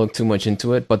haven't looked too much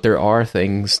into it, but there are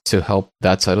things to help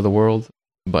that side of the world.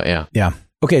 But yeah. Yeah.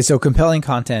 Okay. So compelling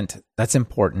content, that's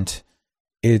important.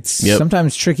 It's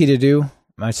sometimes tricky to do.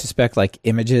 I suspect like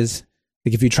images.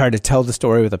 Like if you try to tell the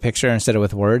story with a picture instead of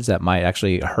with words, that might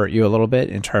actually hurt you a little bit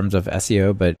in terms of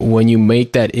SEO. But when you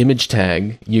make that image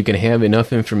tag, you can have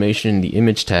enough information in the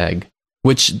image tag,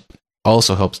 which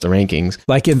also helps the rankings.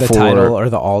 Like in the title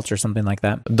or the alt or something like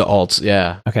that? The alts,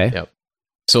 yeah. Okay. Yep.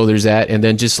 So there's that. And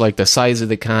then just like the size of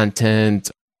the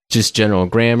content, just general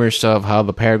grammar stuff, how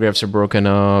the paragraphs are broken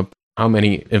up, how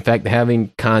many, in fact,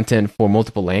 having content for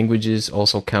multiple languages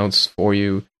also counts for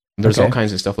you. There's all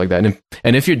kinds of stuff like that.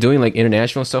 And if you're doing like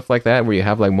international stuff like that, where you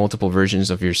have like multiple versions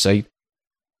of your site,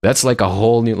 that's like a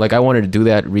whole new, like I wanted to do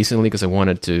that recently because I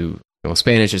wanted to,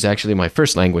 Spanish is actually my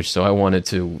first language. So I wanted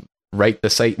to write the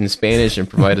site in Spanish and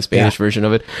provide a Spanish version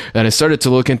of it. And I started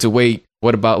to look into,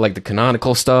 what about like the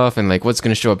canonical stuff and like what's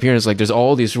going to show up here? And it's like, there's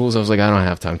all these rules. I was like, I don't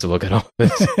have time to look at all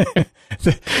this.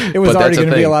 It was already going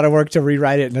to be a lot of work to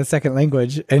rewrite it in a second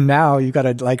language. And now you got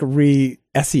to like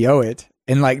re-SEO it.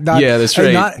 And like, that's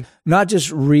right. Not just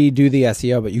redo the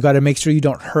SEO, but you got to make sure you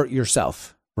don't hurt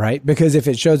yourself, right? Because if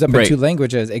it shows up in two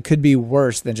languages, it could be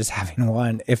worse than just having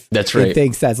one. If it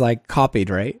thinks that's like copied,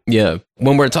 right? Yeah.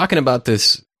 When we're talking about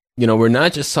this, we're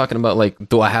not just talking about like,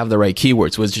 do I have the right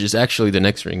keywords, which is actually the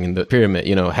next ring in the pyramid.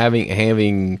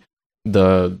 Having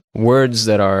the words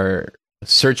that are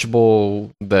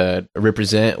searchable that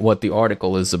represent what the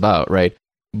article is about, right?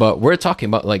 But we're talking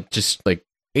about like just like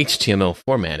HTML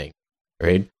formatting.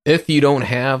 Right? If you don't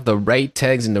have the right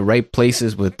tags in the right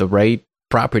places with the right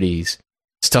properties,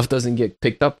 stuff doesn't get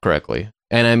picked up correctly.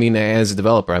 And I mean, as a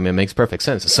developer, it makes perfect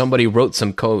sense. Somebody wrote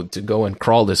some code to go and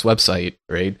crawl this website,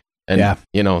 right? And,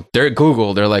 they're at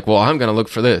Google. They're like, well, I'm going to look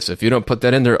for this. If you don't put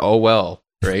that in there, oh, well,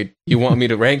 right? You want me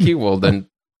to rank you? Well, then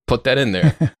put that in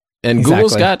there. And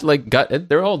Google's got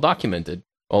they're all documented,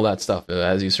 all that stuff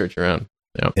as you search around.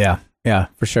 Yeah,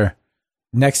 for sure.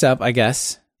 Next up, I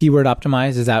guess. Keyword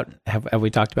optimize is out. Have we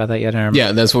talked about that yet?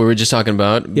 Yeah, that's what we were just talking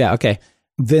about. Yeah, okay.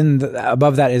 Then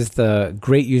above that is the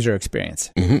great user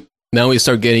experience. Mm-hmm. Now we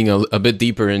start getting a bit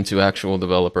deeper into actual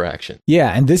developer action. Yeah,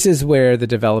 and this is where the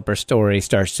developer story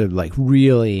starts to like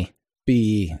really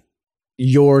be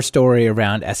your story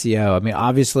around SEO.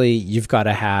 Obviously, you've got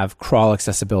to have crawl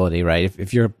accessibility, right?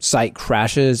 If your site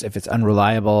crashes, if it's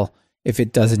unreliable, if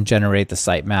it doesn't generate the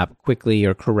sitemap quickly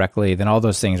or correctly, then all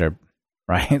those things are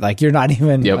right? Like you're not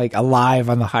even like alive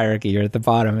on the hierarchy. You're at the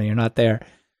bottom and you're not there.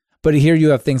 But here you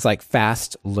have things like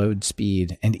fast load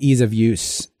speed and ease of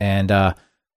use. And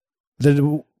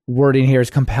the wording here is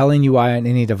compelling UI on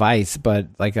any device, but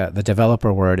like the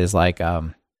developer word is like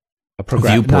a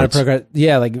program,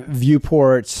 like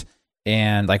viewports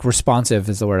and like responsive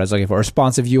is the word I was looking for.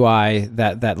 Responsive UI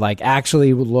that like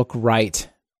actually would look right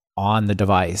on the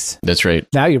device. That's right.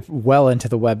 Now you're well into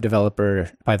the web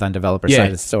developer, Python developer side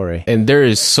of the story. And there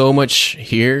is so much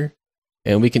here,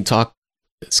 and we can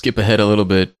skip ahead a little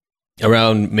bit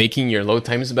around making your load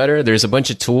times better. There's a bunch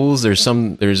of tools. There's a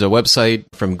website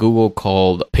from Google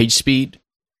called PageSpeed,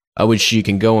 which you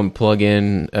can go and plug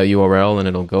in a URL and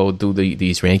it'll go do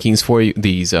these rankings for you,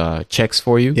 these checks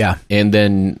for you. Yeah. And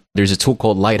then there's a tool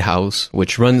called Lighthouse,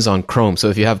 which runs on Chrome. So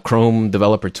if you have Chrome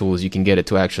developer tools, you can get it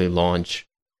to actually launch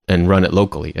and run it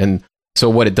locally. And so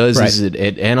what it does is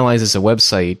it analyzes a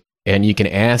website and you can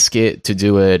ask it to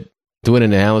do an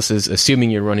analysis, assuming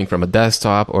you're running from a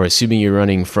desktop or assuming you're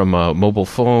running from a mobile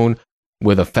phone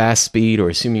with a fast speed or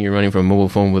assuming you're running from a mobile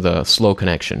phone with a slow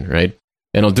connection, right?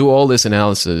 And it'll do all this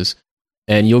analysis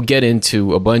and you'll get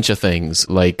into a bunch of things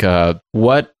like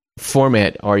what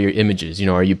format are your images?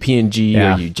 Are you PNG?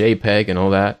 Are you JPEG and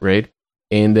all that, right?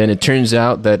 And then it turns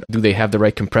out that do they have the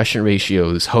right compression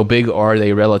ratios? How big are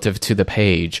they relative to the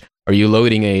page? Are you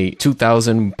loading a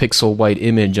 2000 pixel white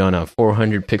image on a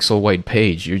 400 pixel white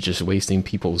page? You're just wasting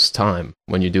people's time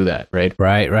when you do that, right?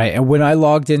 Right. And when I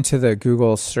logged into the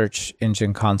Google search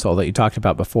engine console that you talked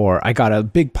about before, I got a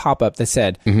big pop-up that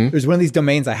said, there's one of these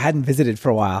domains I hadn't visited for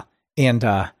a while. And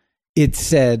it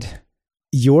said,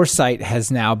 your site has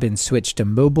now been switched to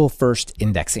mobile first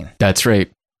indexing. That's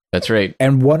right.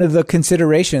 And one of the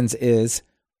considerations is,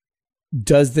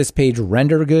 does this page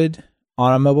render good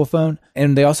on a mobile phone?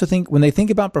 And they also think, when they think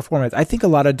about performance, I think a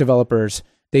lot of developers,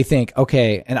 they think,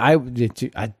 okay, and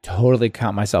I totally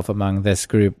count myself among this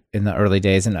group in the early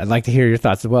days, and I'd like to hear your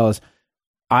thoughts as well, is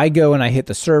I go and I hit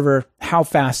the server, how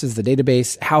fast is the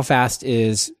database? How fast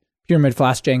is Pyramid,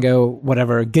 Flask, Django,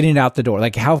 whatever, getting out the door?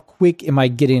 Like how quick am I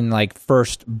getting like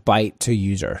first byte to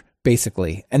user?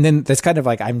 Basically. And then that's kind of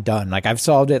like, I'm done. Like I've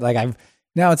solved it. Like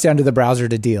now it's down to the browser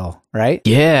to deal, right?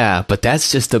 Yeah, but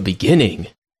that's just the beginning,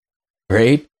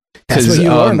 right? That's what you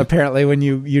learn apparently when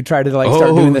you try to like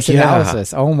start doing this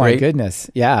analysis. Oh my goodness.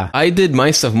 Yeah. I did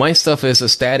my stuff. My stuff is a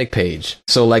static page.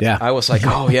 So like I was like,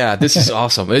 oh yeah, this is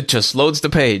awesome. It just loads the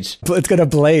page. It's going to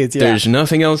blaze. Yeah. There's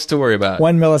nothing else to worry about.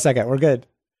 1 millisecond. We're good.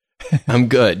 I'm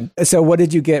good. So what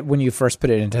did you get when you first put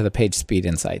it into the page speed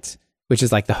insights, which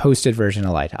is like the hosted version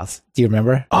of Lighthouse? Do you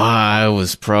remember? I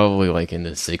was probably like in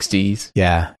the 60s.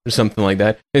 Yeah. Or something like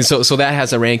that. And so that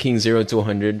has a ranking 0 to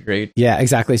 100, right? Yeah,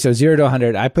 exactly. So 0 to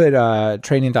 100. I put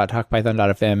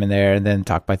training.talkpython.fm in there, and then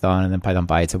TalkPython, and then Python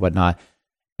Bytes and whatnot.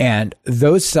 And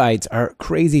those sites are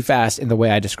crazy fast in the way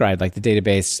I described, like the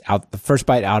database out, the first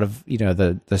byte out of,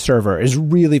 the server is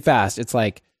really fast. It's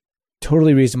like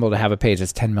totally reasonable to have a page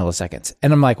that's 10 milliseconds.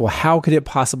 And I'm like, well, how could it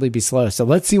possibly be slow? So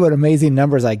let's see what amazing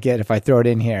numbers I get if I throw it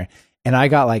in here. And I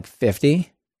got like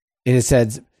 50. It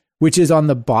says, which is on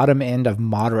the bottom end of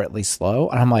moderately slow.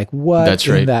 And I'm like, what? That's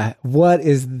right. What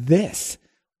is this?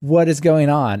 What is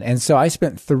going on? And so I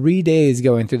spent 3 days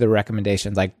going through the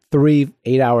recommendations, like 3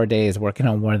 8-hour days working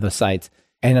on one of the sites.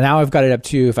 And now I've got it up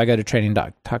to, if I go to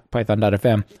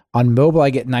training.talkpython.fm, on mobile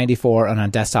I get 94, and on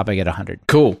desktop I get 100.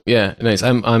 Cool. Yeah, nice.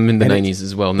 I'm in the 90s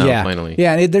as well now, finally.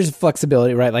 Yeah, and there's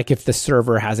flexibility, right? Like if the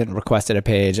server hasn't requested a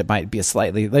page, it might be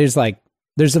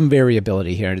there's some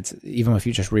variability here. It's even if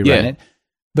you just rerun it.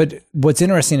 But what's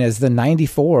interesting is the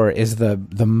 94 is the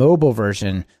mobile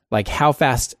version. Like how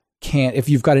fast if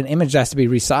you've got an image that has to be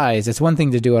resized, it's one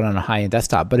thing to do it on a high-end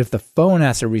desktop, but if the phone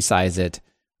has to resize it,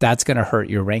 that's going to hurt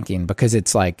your ranking because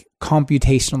it's like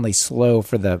computationally slow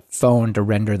for the phone to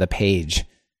render the page.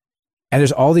 And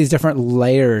there's all these different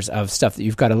layers of stuff that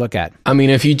you've got to look at. I mean,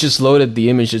 if you just loaded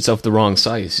the image itself the wrong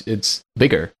size, it's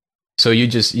bigger. So you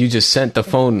just sent the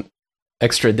phone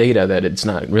extra data that it's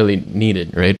not really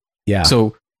needed, right? Yeah.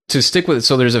 So to stick with it,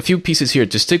 so there's a few pieces here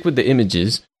to stick with the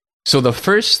images. So the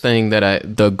first thing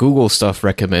that the Google stuff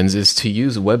recommends is to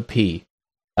use WebP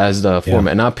as the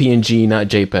format, not PNG, not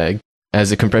JPEG, as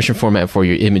a compression format for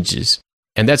your images.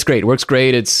 And that's great. It works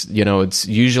great. It's, it's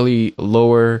usually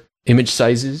lower image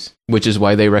sizes, which is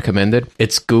why they recommend it.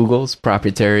 It's Google's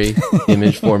proprietary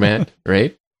image format,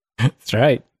 right? That's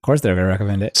right. Of course they're going to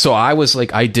recommend it. So I was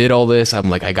like, I did all this. I'm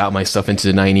like, I got my stuff into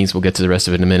the 90s. We'll get to the rest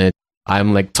of it in a minute.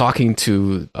 I'm like talking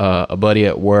to a buddy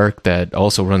at work that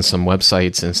also runs some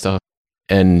websites and stuff.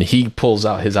 And he pulls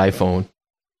out his iPhone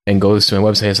and goes to my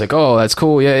website. It's like, oh, that's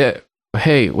cool. Yeah.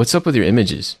 Hey, what's up with your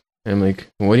images? And I'm like,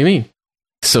 what do you mean?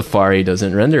 Safari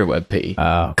doesn't render WebP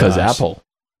because Apple,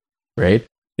 right?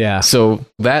 Yeah. So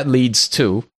that leads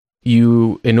to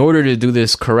in order to do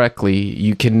this correctly,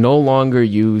 you can no longer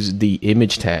use the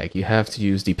image tag. You have to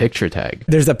use the picture tag.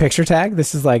 There's a picture tag?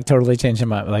 This is like totally changing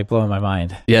blowing my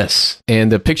mind. Yes.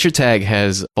 And the picture tag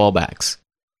has fallbacks.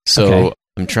 So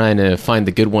I'm trying to find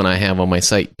the good one I have on my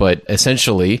site. But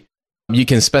essentially, you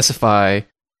can specify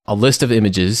a list of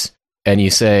images and you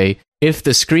say, if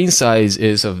the screen size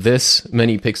is of this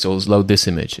many pixels, load this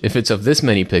image. If it's of this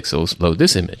many pixels, load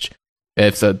this image.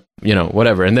 If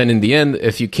whatever. And then in the end,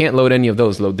 if you can't load any of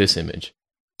those, load this image.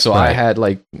 So I had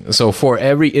for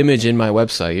every image in my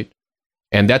website,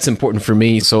 and that's important for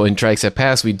me. So in Trackset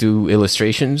Pass, we do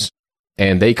illustrations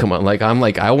and they come on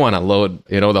I want to load,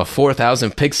 the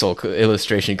 4,000 pixel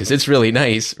illustration because it's really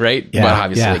nice, right? Yeah, but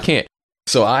obviously I can't.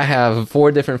 So I have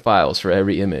 4 different files for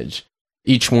every image.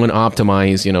 Each one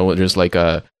optimized, there's like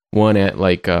a one at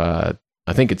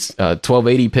I think it's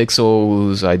 1280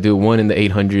 pixels. I do one in the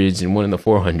 800s and one in the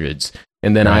 400s.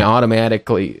 And then I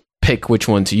automatically pick which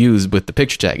one to use with the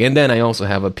picture tag. And then I also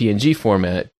have a PNG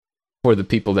format for the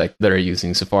people that are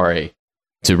using Safari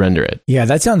to render it. Yeah,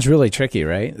 that sounds really tricky,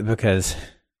 right? Because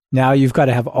now you've got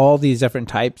to have all these different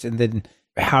types. And then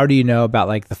how do you know about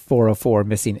like the 404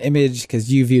 missing image?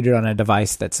 Because you viewed it on a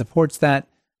device that supports that.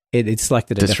 It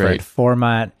selected a different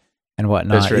format and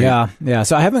whatnot. That's right. Yeah.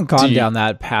 So I haven't gone down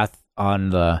that path I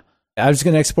was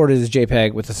going to export it as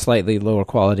JPEG with a slightly lower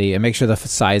quality and make sure the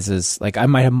sizes, like I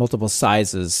might have multiple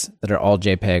sizes that are all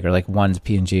JPEG or like one's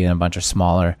PNG and a bunch are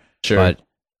smaller. Sure. But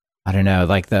I don't know,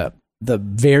 like the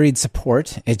varied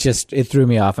support, it threw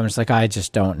me off. I'm just like, I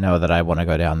just don't know that I want to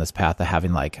go down this path of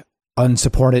having like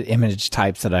unsupported image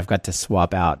types that I've got to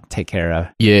swap out, take care of.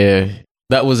 Yeah,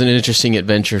 that was an interesting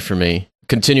adventure for me.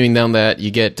 Continuing down that, you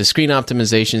get the screen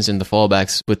optimizations and the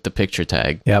fallbacks with the picture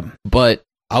tag. Yep. But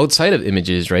outside of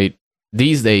images, right,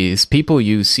 these days, people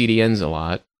use CDNs a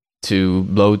lot to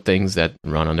load things that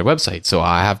run on their website. So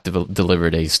I have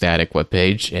delivered a static web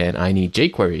page and I need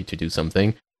jQuery to do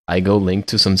something. I go link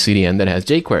to some CDN that has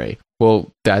jQuery. Well,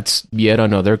 that's yet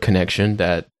another connection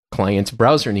that client's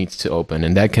browser needs to open.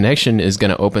 And that connection is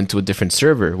going to open to a different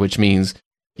server, which means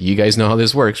you guys know how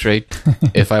this works, right?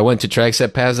 If I went to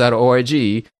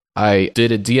tracksetpass.org I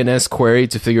did a DNS query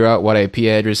to figure out what IP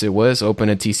address it was, open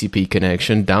a TCP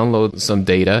connection, download some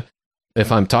data.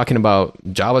 If I'm talking about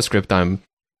JavaScript,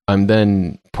 I'm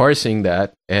then parsing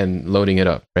that and loading it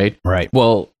up, right? Right.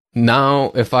 Well,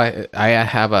 now if I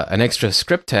have an extra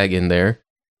script tag in there,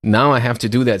 now I have to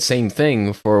do that same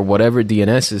thing for whatever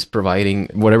DNS is providing,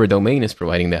 whatever domain is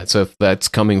providing that. So if that's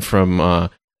coming from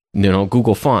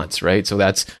Google Fonts, right? So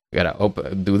that's, I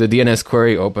gotta do the DNS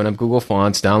query, open up Google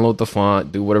Fonts, download the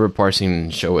font, do whatever parsing,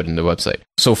 and show it in the website.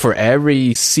 So for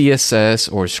every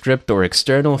CSS or script or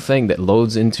external thing that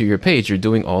loads into your page, you're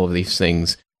doing all of these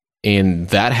things, and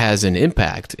that has an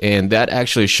impact, and that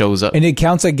actually shows up. And it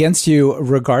counts against you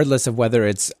regardless of whether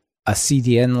it's a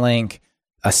CDN link,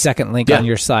 a second link on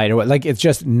your site, or what. Like, it's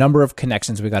just number of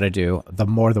connections we got to do. The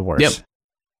more, the worse.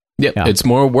 Yep. It's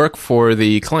more work for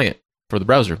the client, for the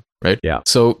browser, right? Yeah.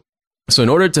 So in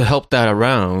order to help that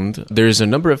around, there's a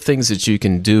number of things that you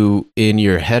can do in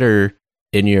your header,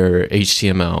 in your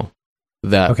HTML,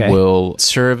 that will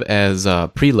serve as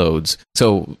preloads.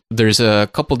 So there's a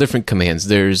couple different commands.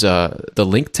 There's the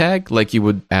link tag, like you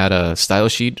would add a style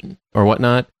sheet or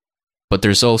whatnot. But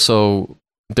there's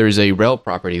a rel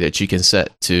property that you can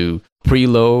set to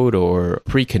preload or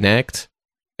pre-connect.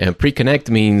 And pre-connect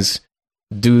means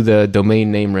do the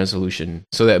domain name resolution.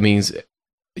 So that means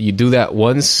you do that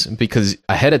once, because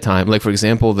ahead of time, like for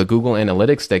example, the Google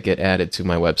Analytics that get added to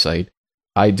my website,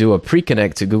 I do a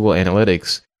pre-connect to Google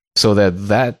Analytics so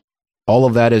that all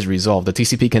of that is resolved. The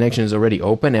TCP connection is already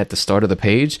open at the start of the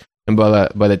page, and by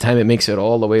the time it makes it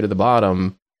all the way to the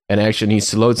bottom and actually needs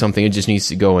to load something, it just needs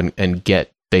to go and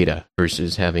get data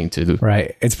versus having to do.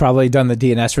 Right. It's probably done the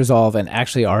DNS resolve and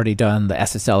actually already done the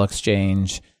SSL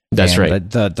exchange. That's right.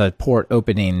 The port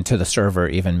opening to the server,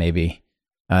 even maybe.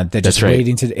 They're just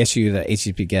waiting to issue the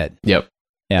HTTP GET. Yep.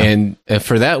 Yeah. And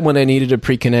for that one, I needed a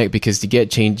pre-connect because the GET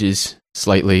changes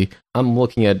slightly. I'm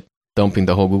looking at dumping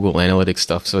the whole Google Analytics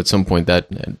stuff. So at some point,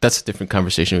 that's a different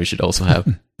conversation we should also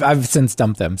have. I've since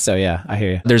dumped them. So yeah, I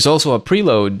hear you. There's also a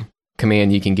preload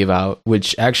command you can give out,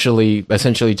 which actually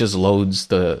essentially just loads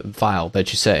the file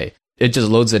that you say. It just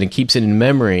loads it and keeps it in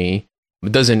memory,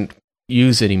 but doesn't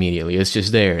use it immediately. It's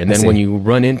just there. And then when you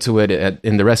run into it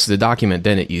in the rest of the document,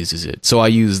 then it uses it. So I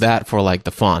use that for like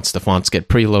the fonts. The fonts get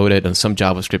preloaded and some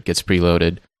JavaScript gets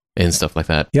preloaded and stuff like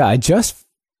that. Yeah, I just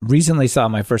recently saw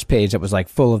my first page that was like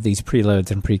full of these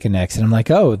preloads and pre-connects. And I'm like,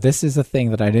 oh, this is a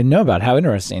thing that I didn't know about. How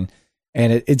interesting.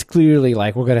 And it's clearly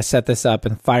like, we're going to set this up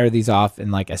and fire these off.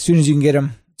 And like, as soon as you can get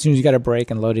them, as soon as you got a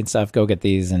break and loading stuff, go get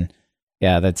these. And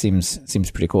yeah, that seems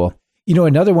pretty cool. You know,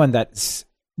 another one that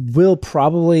will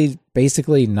probably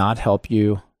basically not help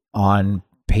you on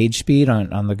page speed,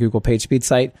 on the Google page speed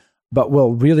site, but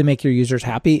will really make your users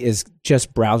happy is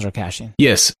just browser caching.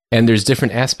 Yes. And there's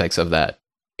different aspects of that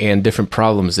and different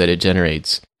problems that it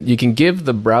generates. You can give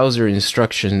the browser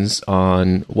instructions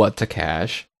on what to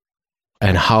cache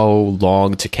and how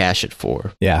long to cache it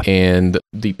for. Yeah. And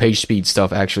the page speed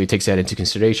stuff actually takes that into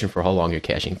consideration for how long you're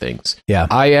caching things. Yeah.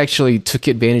 I actually took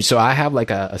advantage. So I have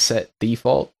like a set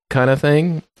default kind of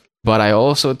thing, but I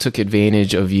also took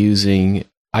advantage of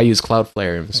I use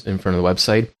Cloudflare in front of the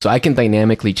website. So I can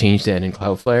dynamically change that in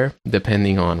Cloudflare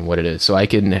depending on what it is. So I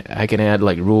can add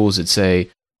like rules that say,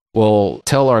 well,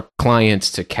 tell our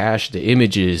clients to cache the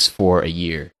images for a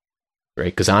year, right?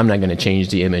 Because I'm not going to change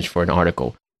the image for an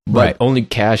article. But only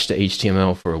cache the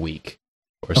HTML for a week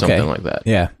or something like that.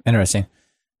 Yeah, interesting.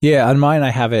 Yeah, on mine, I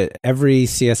have it. Every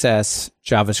CSS,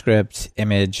 JavaScript,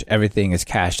 image, everything is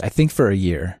cached, I think, for a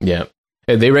year. Yeah.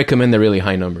 And they recommend a really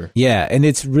high number. Yeah, and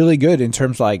it's really good in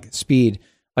terms of like speed.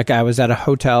 Like I was at a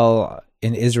hotel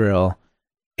in Israel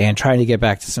and trying to get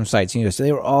back to some sites, so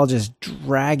they were all just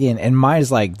dragging. And mine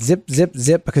is like zip, zip,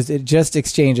 zip, because it just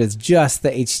exchanges just the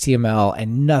HTML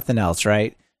and nothing else,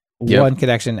 right? Yep. One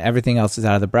connection, everything else is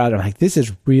out of the browser. I'm like, this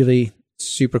is really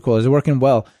super cool. It's working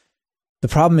well. The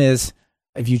problem is,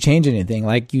 if you change anything,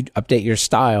 like you update your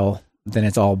style, then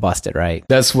it's all busted, right?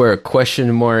 That's where a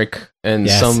question mark and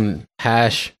some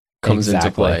hash comes into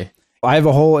play. I have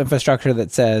a whole infrastructure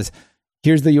that says,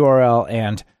 here's the URL,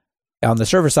 and on the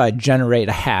server side, generate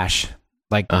a hash,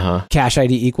 like cache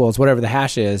ID equals whatever the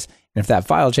hash is. And if that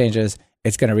file changes,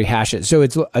 it's going to rehash it. So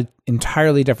it's an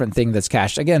entirely different thing that's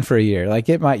cached, again, for a year. Like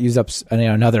it might use up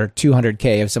another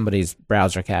 200K of somebody's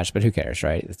browser cache, but who cares,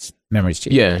 right? It's memory's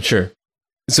cheap. Yeah, sure.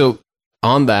 So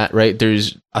on that, right,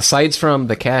 there's, aside from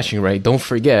the caching, right, don't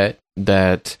forget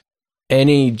that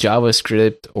any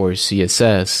JavaScript or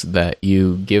CSS that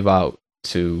you give out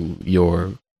to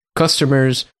your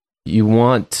customers, you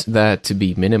want that to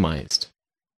be minimized,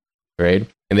 right?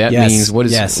 And that means, what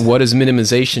does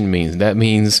minimization mean? That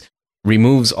means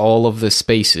removes all of the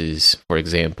spaces, for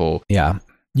example. Yeah.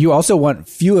 You also want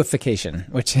fewification,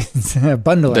 which is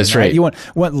bundling. That's right. You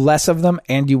want less of them,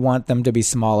 and you want them to be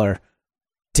smaller,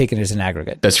 taken as an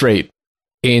aggregate. That's right.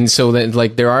 And so then,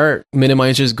 like, there are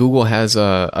minimizers. Google has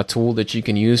a tool that you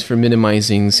can use for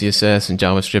minimizing CSS and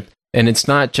JavaScript. And it's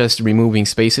not just removing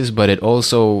spaces, but it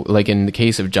also, like in the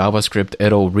case of JavaScript,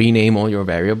 it'll rename all your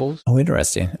variables. Oh,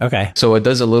 interesting. Okay. So it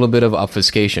does a little bit of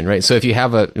obfuscation, right? So if you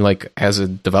have as a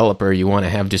developer, you want to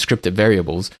have descriptive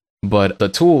variables, but the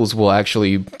tools will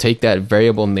actually take that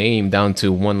variable name down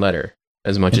to one letter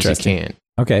as much as it can.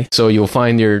 Okay. So you'll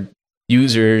find your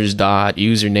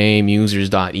users.username,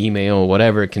 users.email,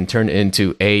 whatever can turn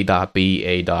into a.b,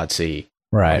 a.c.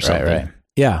 Right.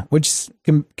 Yeah, which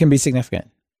can be significant.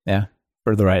 Yeah,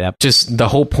 for the right app. Just the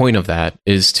whole point of that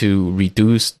is to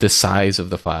reduce the size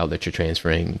of the file that you're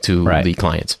transferring to the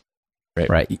clients.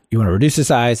 Right. You want to reduce the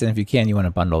size, and if you can, you want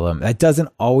to bundle them. That doesn't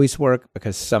always work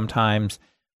because sometimes,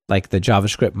 like, the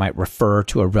JavaScript might refer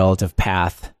to a relative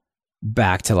path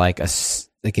back to like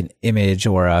an image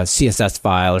or a CSS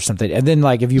file or something, and then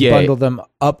like if you bundle them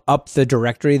up the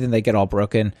directory, then they get all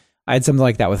broken. I had something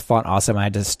like that with Font Awesome. I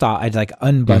had to stop. I'd like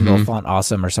unbundle Font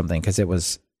Awesome or something because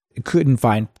it couldn't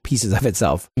find pieces of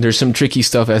itself. There's some tricky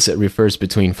stuff as it refers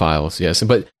between files, yes.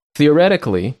 But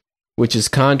theoretically, which is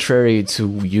contrary to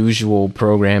usual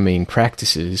programming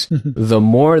practices, the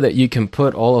more that you can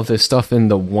put all of this stuff in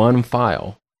the one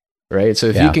file, right? So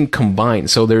if you can combine,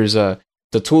 so there's the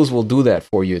tools will do that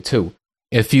for you too.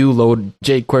 If you load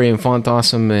jQuery and Font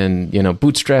Awesome and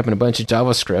Bootstrap and a bunch of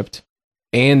JavaScript,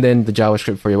 and then the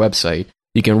JavaScript for your website,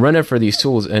 you can run it for these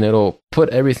tools and it'll put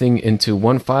everything into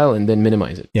one file and then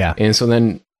minimize it. Yeah. And so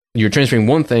then you're transferring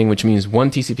one thing, which means one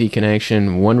TCP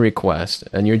connection, one request,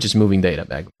 and you're just moving data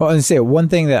back. Well, and say one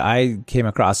thing that I came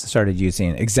across and started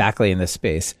using exactly in this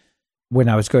space when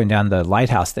I was going down the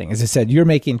Lighthouse thing is it said, you're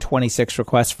making 26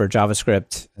 requests for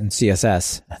JavaScript and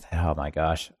CSS. I thought, oh my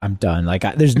gosh, I'm done. Like,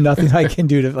 there's nothing I can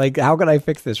do to, like, how can I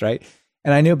fix this, right?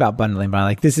 And I knew about bundling, but I'm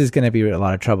like, this is going to be a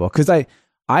lot of trouble because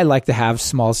I like to have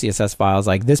small CSS files.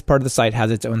 Like this part of the site has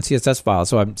its own CSS file,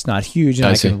 so it's not huge and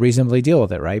I can reasonably deal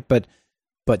with it, right? But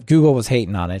Google was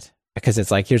hating on it because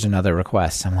it's like, here's another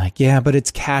request. I'm like, yeah, but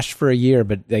it's cached for a year,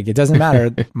 but like, it doesn't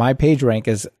matter. My page rank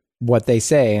is what they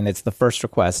say, and it's the first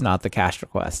request, not the cached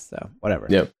request. So whatever.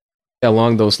 Yep.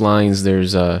 Along those lines,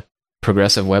 there's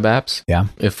progressive web apps. Yeah.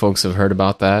 If folks have heard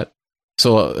about that.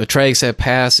 So a Try Accept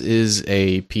Pass is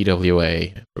a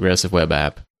PWA, progressive web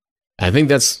app. I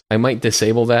think I might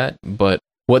disable that, but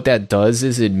what that does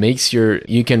is it makes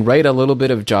you can write a little bit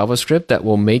of JavaScript that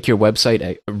will make your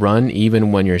website run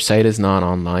even when your site is not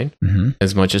online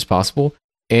as much as possible.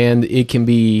 And it can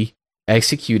be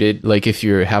executed, like if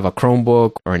you have a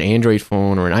Chromebook or an Android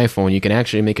phone or an iPhone, you can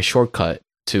actually make a shortcut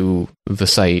to the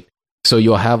site. So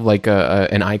you'll have like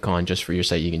an icon just for your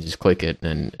site. You can just click it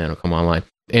and it'll come online.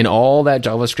 And all that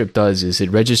JavaScript does is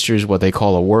it registers what they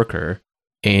call a worker.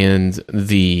 And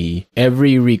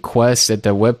every request that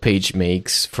the web page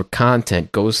makes for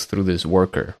content goes through this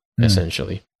worker,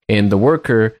 essentially. And the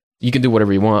worker, you can do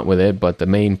whatever you want with it, but the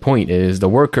main point is the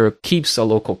worker keeps a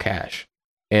local cache.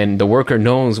 And the worker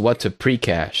knows what to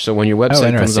pre-cache. So when your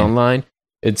website comes online,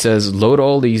 it says, load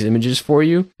all these images for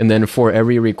you. And then for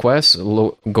every request,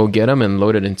 go get them and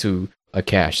load it into a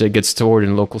cache that gets stored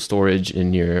in local storage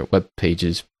in your web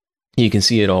pages. You can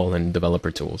see it all in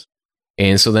developer tools.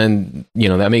 And so then,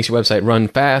 that makes your website run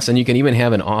fast, and you can even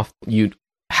have you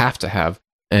have to have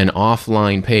an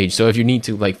offline page. So if you need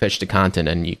to like fetch the content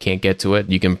and you can't get to it,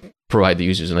 you can provide the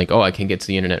users and like, oh, I can't get to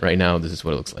the internet right now. This is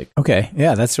what it looks like. Okay.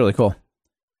 Yeah, that's really cool.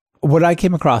 What I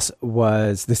came across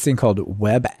was this thing called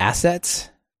Web Assets,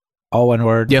 all one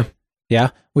word. Yeah.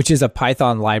 Yeah. Which is a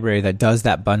Python library that does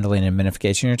that bundling and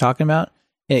minification you're talking about.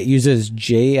 It uses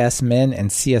JSmin and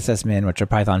CSSmin, which are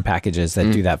Python packages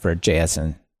that do that for JS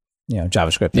and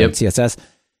JavaScript and CSS.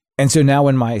 And so now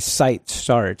when my site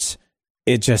starts,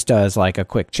 it just does like a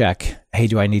quick check. Hey,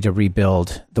 do I need to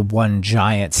rebuild the one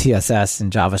giant CSS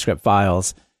and JavaScript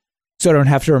files? So I don't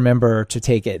have to remember to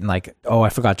take it and like, oh, I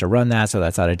forgot to run that, so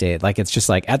that's out of date. Like it's just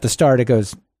like at the start, it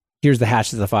goes, here's the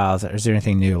hashes of the files. Is there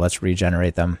anything new? Let's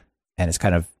regenerate them. And it's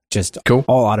kind of just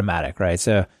all automatic, right?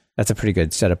 So that's a pretty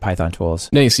good set of Python tools.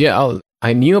 Nice. Yeah,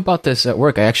 I knew about this at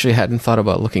work. I actually hadn't thought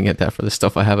about looking at that for the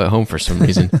stuff I have at home for some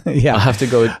reason. Yeah. I'll have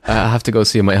to go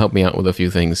see. It might help me out with a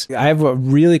few things. I have a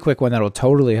really quick one that will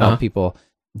totally help people.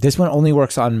 This one only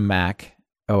works on Mac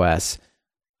OS,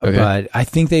 but I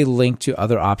think they link to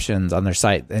other options on their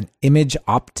site. An Image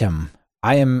Optim,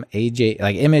 IMAJ,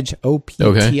 like Image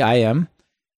OPTIM.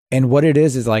 And what it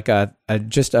is like a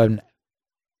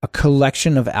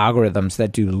collection of algorithms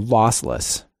that do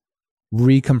lossless.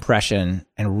 recompression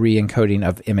and re-encoding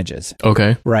of images.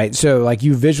 Okay. Right. So like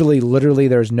you visually, literally,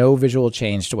 there's no visual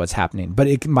change to what's happening, but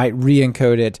it might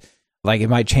re-encode it. Like it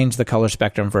might change the color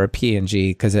spectrum for a PNG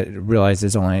because it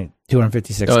realizes only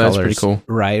 256 colors. That's pretty cool.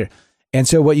 Right. And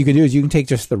so what you can do is you can take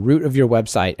just the root of your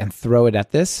website and throw it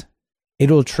at this.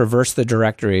 It'll traverse the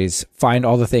directories, find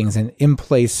all the things, and in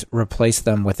place replace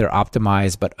them with their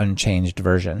optimized but unchanged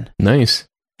version. Nice.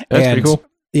 That's pretty cool.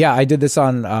 Yeah, I did this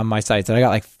on my sites, and I got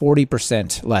like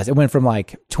 40% less. It went from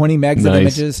like 20 megs of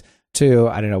images to,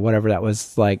 I don't know, whatever that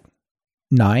was, like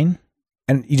 9.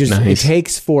 And you just, it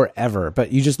takes forever,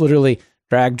 but you just literally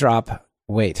drag, drop,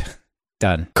 wait,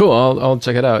 done. Cool. I'll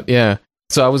check it out. Yeah.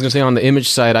 So I was going to say on the image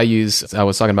side, I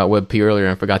was talking about WebP earlier,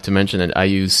 and I forgot to mention that I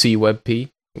use CWebP,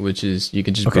 which is you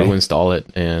can just go install it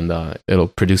and it'll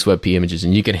produce WebP images,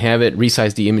 and you can have it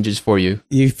resize the images for you.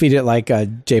 You feed it like a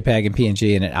JPEG and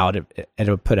PNG, and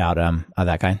it'll put out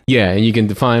that kind. Yeah, and you can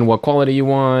define what quality you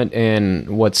want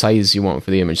and what size you want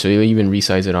for the image, so you'll even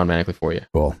resize it automatically for you.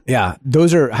 Cool. Yeah,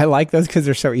 I like those because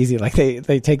they're so easy. Like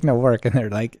they take no work, and they're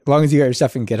like, as long as you got your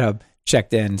stuff in GitHub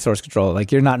checked in, source control,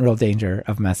 like you're not in real danger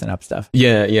of messing up stuff.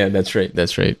 Yeah, that's right.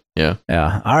 Yeah.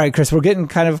 All right, Chris, we're getting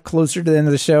kind of closer to the end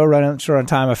of the show, running short on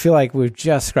time. I feel like we've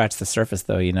just scratched the surface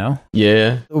though, you know?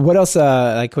 Yeah. What else,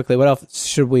 quickly, what else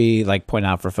should we point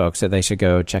out for folks that they should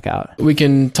go check out? We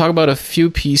can talk about a few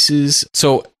pieces.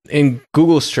 So in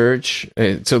Google search,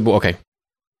 trying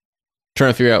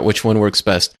to figure out which one works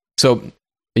best. So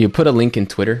you put a link in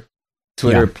Twitter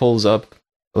pulls up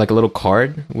like a little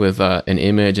card with an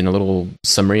image and a little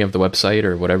summary of the website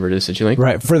or whatever it is that you link.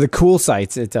 Right. For the cool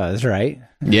sites, it does, right?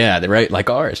 Yeah, right. Like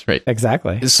ours, right?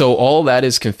 Exactly. So all that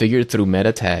is configured through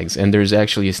meta tags, and there's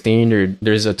actually a standard.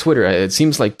 There's a Twitter. It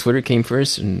seems like Twitter came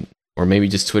first, or maybe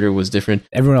just Twitter was different.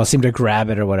 Everyone else seemed to grab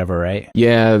it or whatever, right?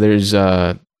 Yeah, there's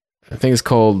I think it's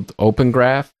called Open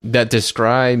Graph that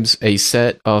describes a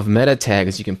set of meta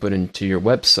tags you can put into your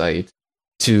website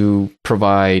to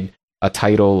provide a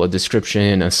title, a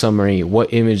description, a summary,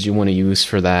 what image you want to use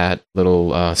for that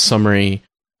little summary,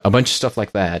 a bunch of stuff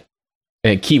like that,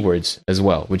 and keywords as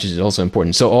well, which is also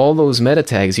important. So all those meta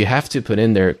tags you have to put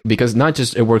in there because not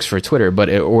just it works for Twitter, but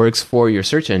it works for your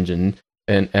search engine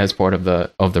and as part of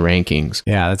the rankings.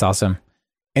 Yeah, that's awesome.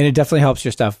 And it definitely helps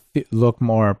your stuff look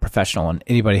more professional, and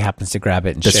anybody happens to grab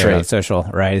it and share it on social,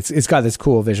 right? It's got this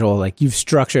cool visual, like you've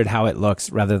structured how it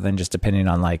looks rather than just depending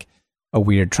on like a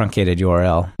weird truncated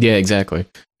URL. Yeah, exactly.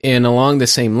 And along the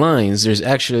same lines, there's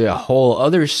actually a whole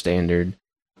other standard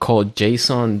called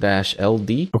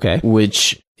JSON-LD,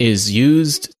 which is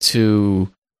used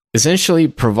to essentially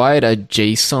provide a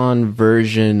JSON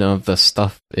version of the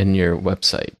stuff in your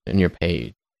website, in your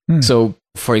page. So,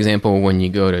 for example, when you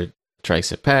go to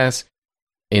Tricep Pass,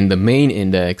 in the main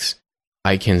index,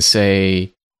 I can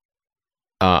say,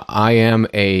 I am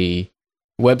a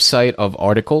website of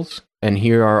articles, and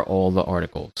here are all the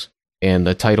articles and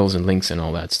the titles and links and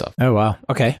all that stuff. Oh, wow.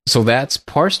 Okay. So that's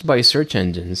parsed by search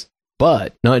engines,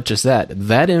 but not just that.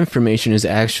 That information is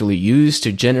actually used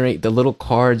to generate the little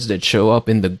cards that show up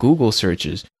in the Google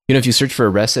searches. You know, if you search for a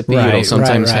recipe, it'll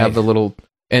sometimes have the little...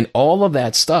 And all of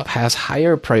that stuff has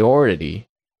higher priority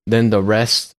than the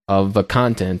rest of the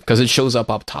content because it shows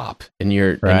up top in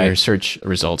your search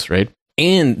results, right?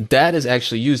 And that is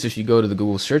actually used if you go to the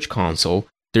Google Search Console.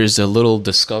 There's a little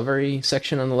discovery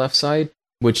section on the left side,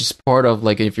 which is part of,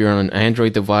 like, if you're on an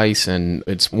Android device and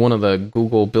it's one of the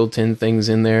Google built-in things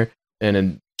in there, and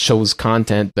it shows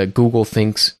content that Google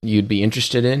thinks you'd be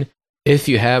interested in. If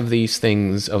you have these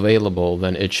things available,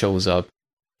 then it shows up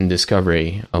in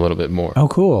discovery a little bit more. Oh,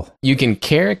 cool. You can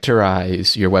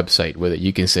characterize your website with it.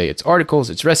 You can say it's articles,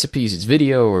 it's recipes, it's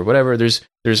video, or whatever. There's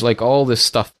like all this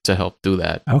stuff to help do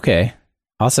that. Okay.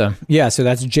 Awesome. Yeah, so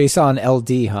that's JSON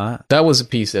LD, huh? That was a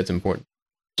piece that's important.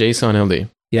 JSON LD.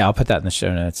 Yeah, I'll put that in the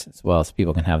show notes as well so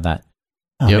people can have that.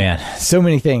 Oh, man, so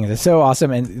many things. It's so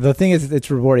awesome. And the thing is, it's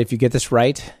rewarding. If you get this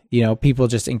right, you know, people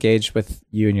just engage with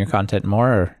you and your content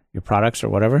more, or your products or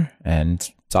whatever. And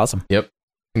it's awesome. Yep.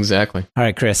 Exactly. All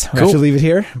right, Chris, we have to leave it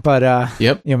here, but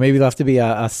you know, maybe there'll have to be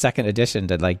a second edition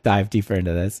to like dive deeper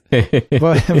into this.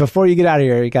 But before you get out of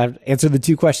here, you got to answer the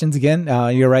 2 questions again.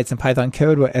 You write some Python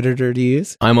code. What editor do you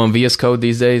use? I'm on VS Code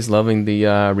these days, loving the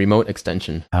remote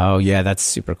extension. Oh yeah, that's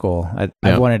super cool.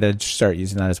 I wanted to start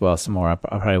using that as well some more. I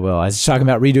probably will. I was talking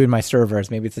about redoing my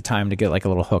servers. Maybe it's the time to get like a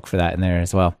little hook for that in there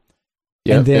as well.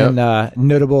 And then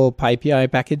notable PyPI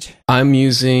package. I'm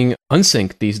using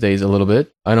Unsync these days a little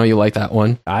bit. I know you like that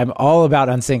one. I'm all about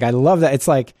Unsync. I love that. It's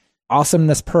like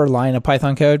awesomeness per line of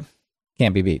Python code.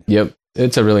 Can't be beat. Yep.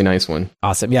 It's a really nice one.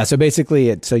 Awesome. Yeah. So basically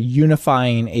it's a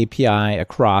unifying API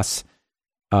across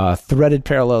threaded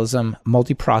parallelism,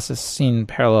 multi-processing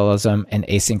parallelism, and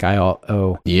async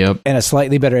IO. Yep. And a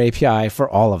slightly better API for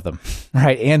all of them,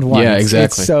 right? And one. Yeah,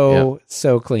 exactly. It's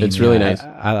so clean. It's really nice.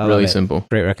 I really love it. simple.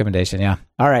 Great recommendation. Yeah.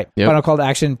 All right. Yep. Final call to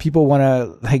action. People want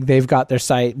to, like, they've got their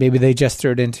site. Maybe they just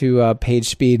threw it into page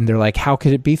speed and they're like, how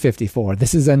could it be 54?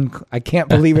 This is, I can't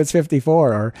believe it's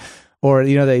 54. Or,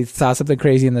 they saw something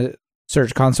crazy in the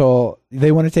Search Console.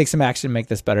 They want to take some action, make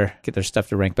this better, get their stuff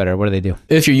to rank better. What do they do?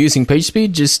 If you're using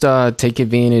PageSpeed, just take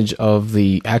advantage of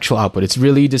the actual output. It's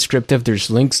really descriptive. There's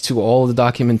links to all the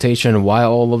documentation and why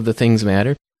all of the things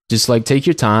matter. Just take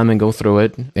your time and go through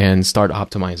it and start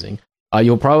optimizing.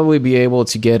 You'll probably be able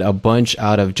to get a bunch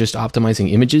out of just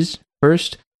optimizing images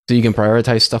first, so you can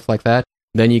prioritize stuff like that.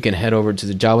 Then you can head over to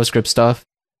the JavaScript stuff,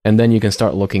 and then you can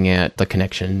start looking at the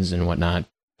connections and whatnot.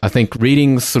 I think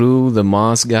reading through the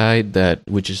Moz guide,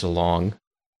 which is a long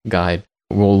guide,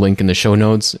 we'll link in the show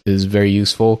notes, is very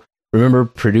useful. Remember,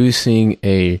 producing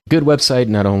a good website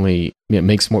not only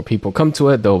makes more people come to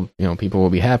it, though people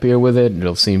will be happier with it.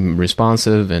 It'll seem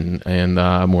responsive and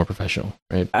more professional,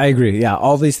 right? I agree. Yeah,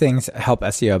 all these things help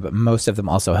SEO, but most of them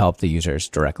also help the users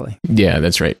directly. Yeah,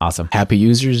 that's right. Awesome. Happy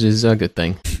users is a good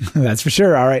thing. That's for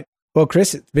sure. All right. Well,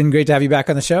 Chris, it's been great to have you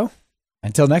back on the show.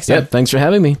 Until next time. Yeah, thanks for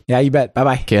having me. Yeah, you bet.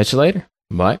 Bye-bye. Catch you later.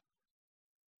 Bye.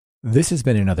 This has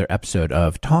been another episode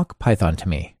of Talk Python to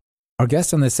Me. Our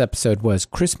guest on this episode was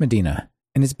Chris Medina,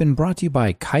 and it's been brought to you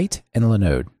by Kite and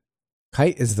Linode.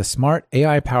 Kite is the smart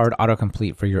AI-powered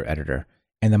autocomplete for your editor.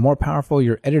 And the more powerful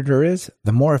your editor is,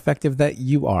 the more effective that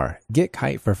you are. Get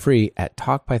Kite for free at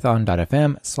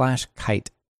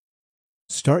talkpython.fm/kite.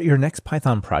 Start your next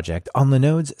Python project on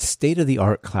Linode's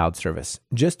state-of-the-art cloud service.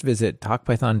 Just visit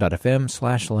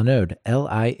talkpython.fm/Linode,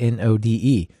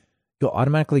 Linode. You'll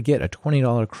automatically get a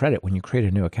 $20 credit when you create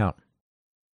a new account.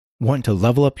 Want to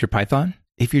level up your Python?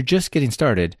 If you're just getting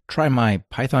started, try my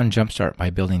Python Jumpstart by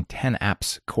Building 10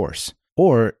 Apps course.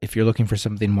 Or if you're looking for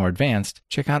something more advanced,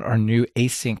 check out our new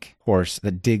async course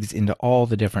that digs into all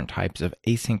the different types of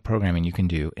async programming you can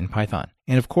do in Python.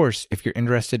 And of course, if you're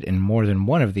interested in more than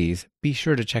one of these, be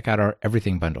sure to check out our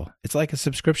Everything Bundle. It's like a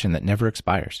subscription that never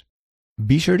expires.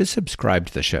 Be sure to subscribe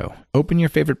to the show. Open your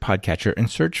favorite podcatcher and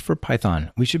search for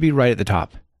Python. We should be right at the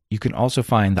top. You can also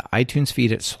find the iTunes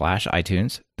feed at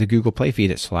 /iTunes, the Google Play feed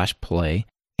at /Play,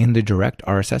 and the direct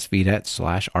RSS feed at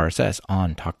 /RSS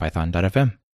on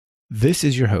talkpython.fm. This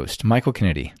is your host, Michael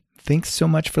Kennedy. Thanks so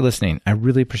much for listening. I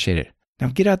really appreciate it. Now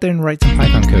get out there and write some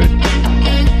Python code.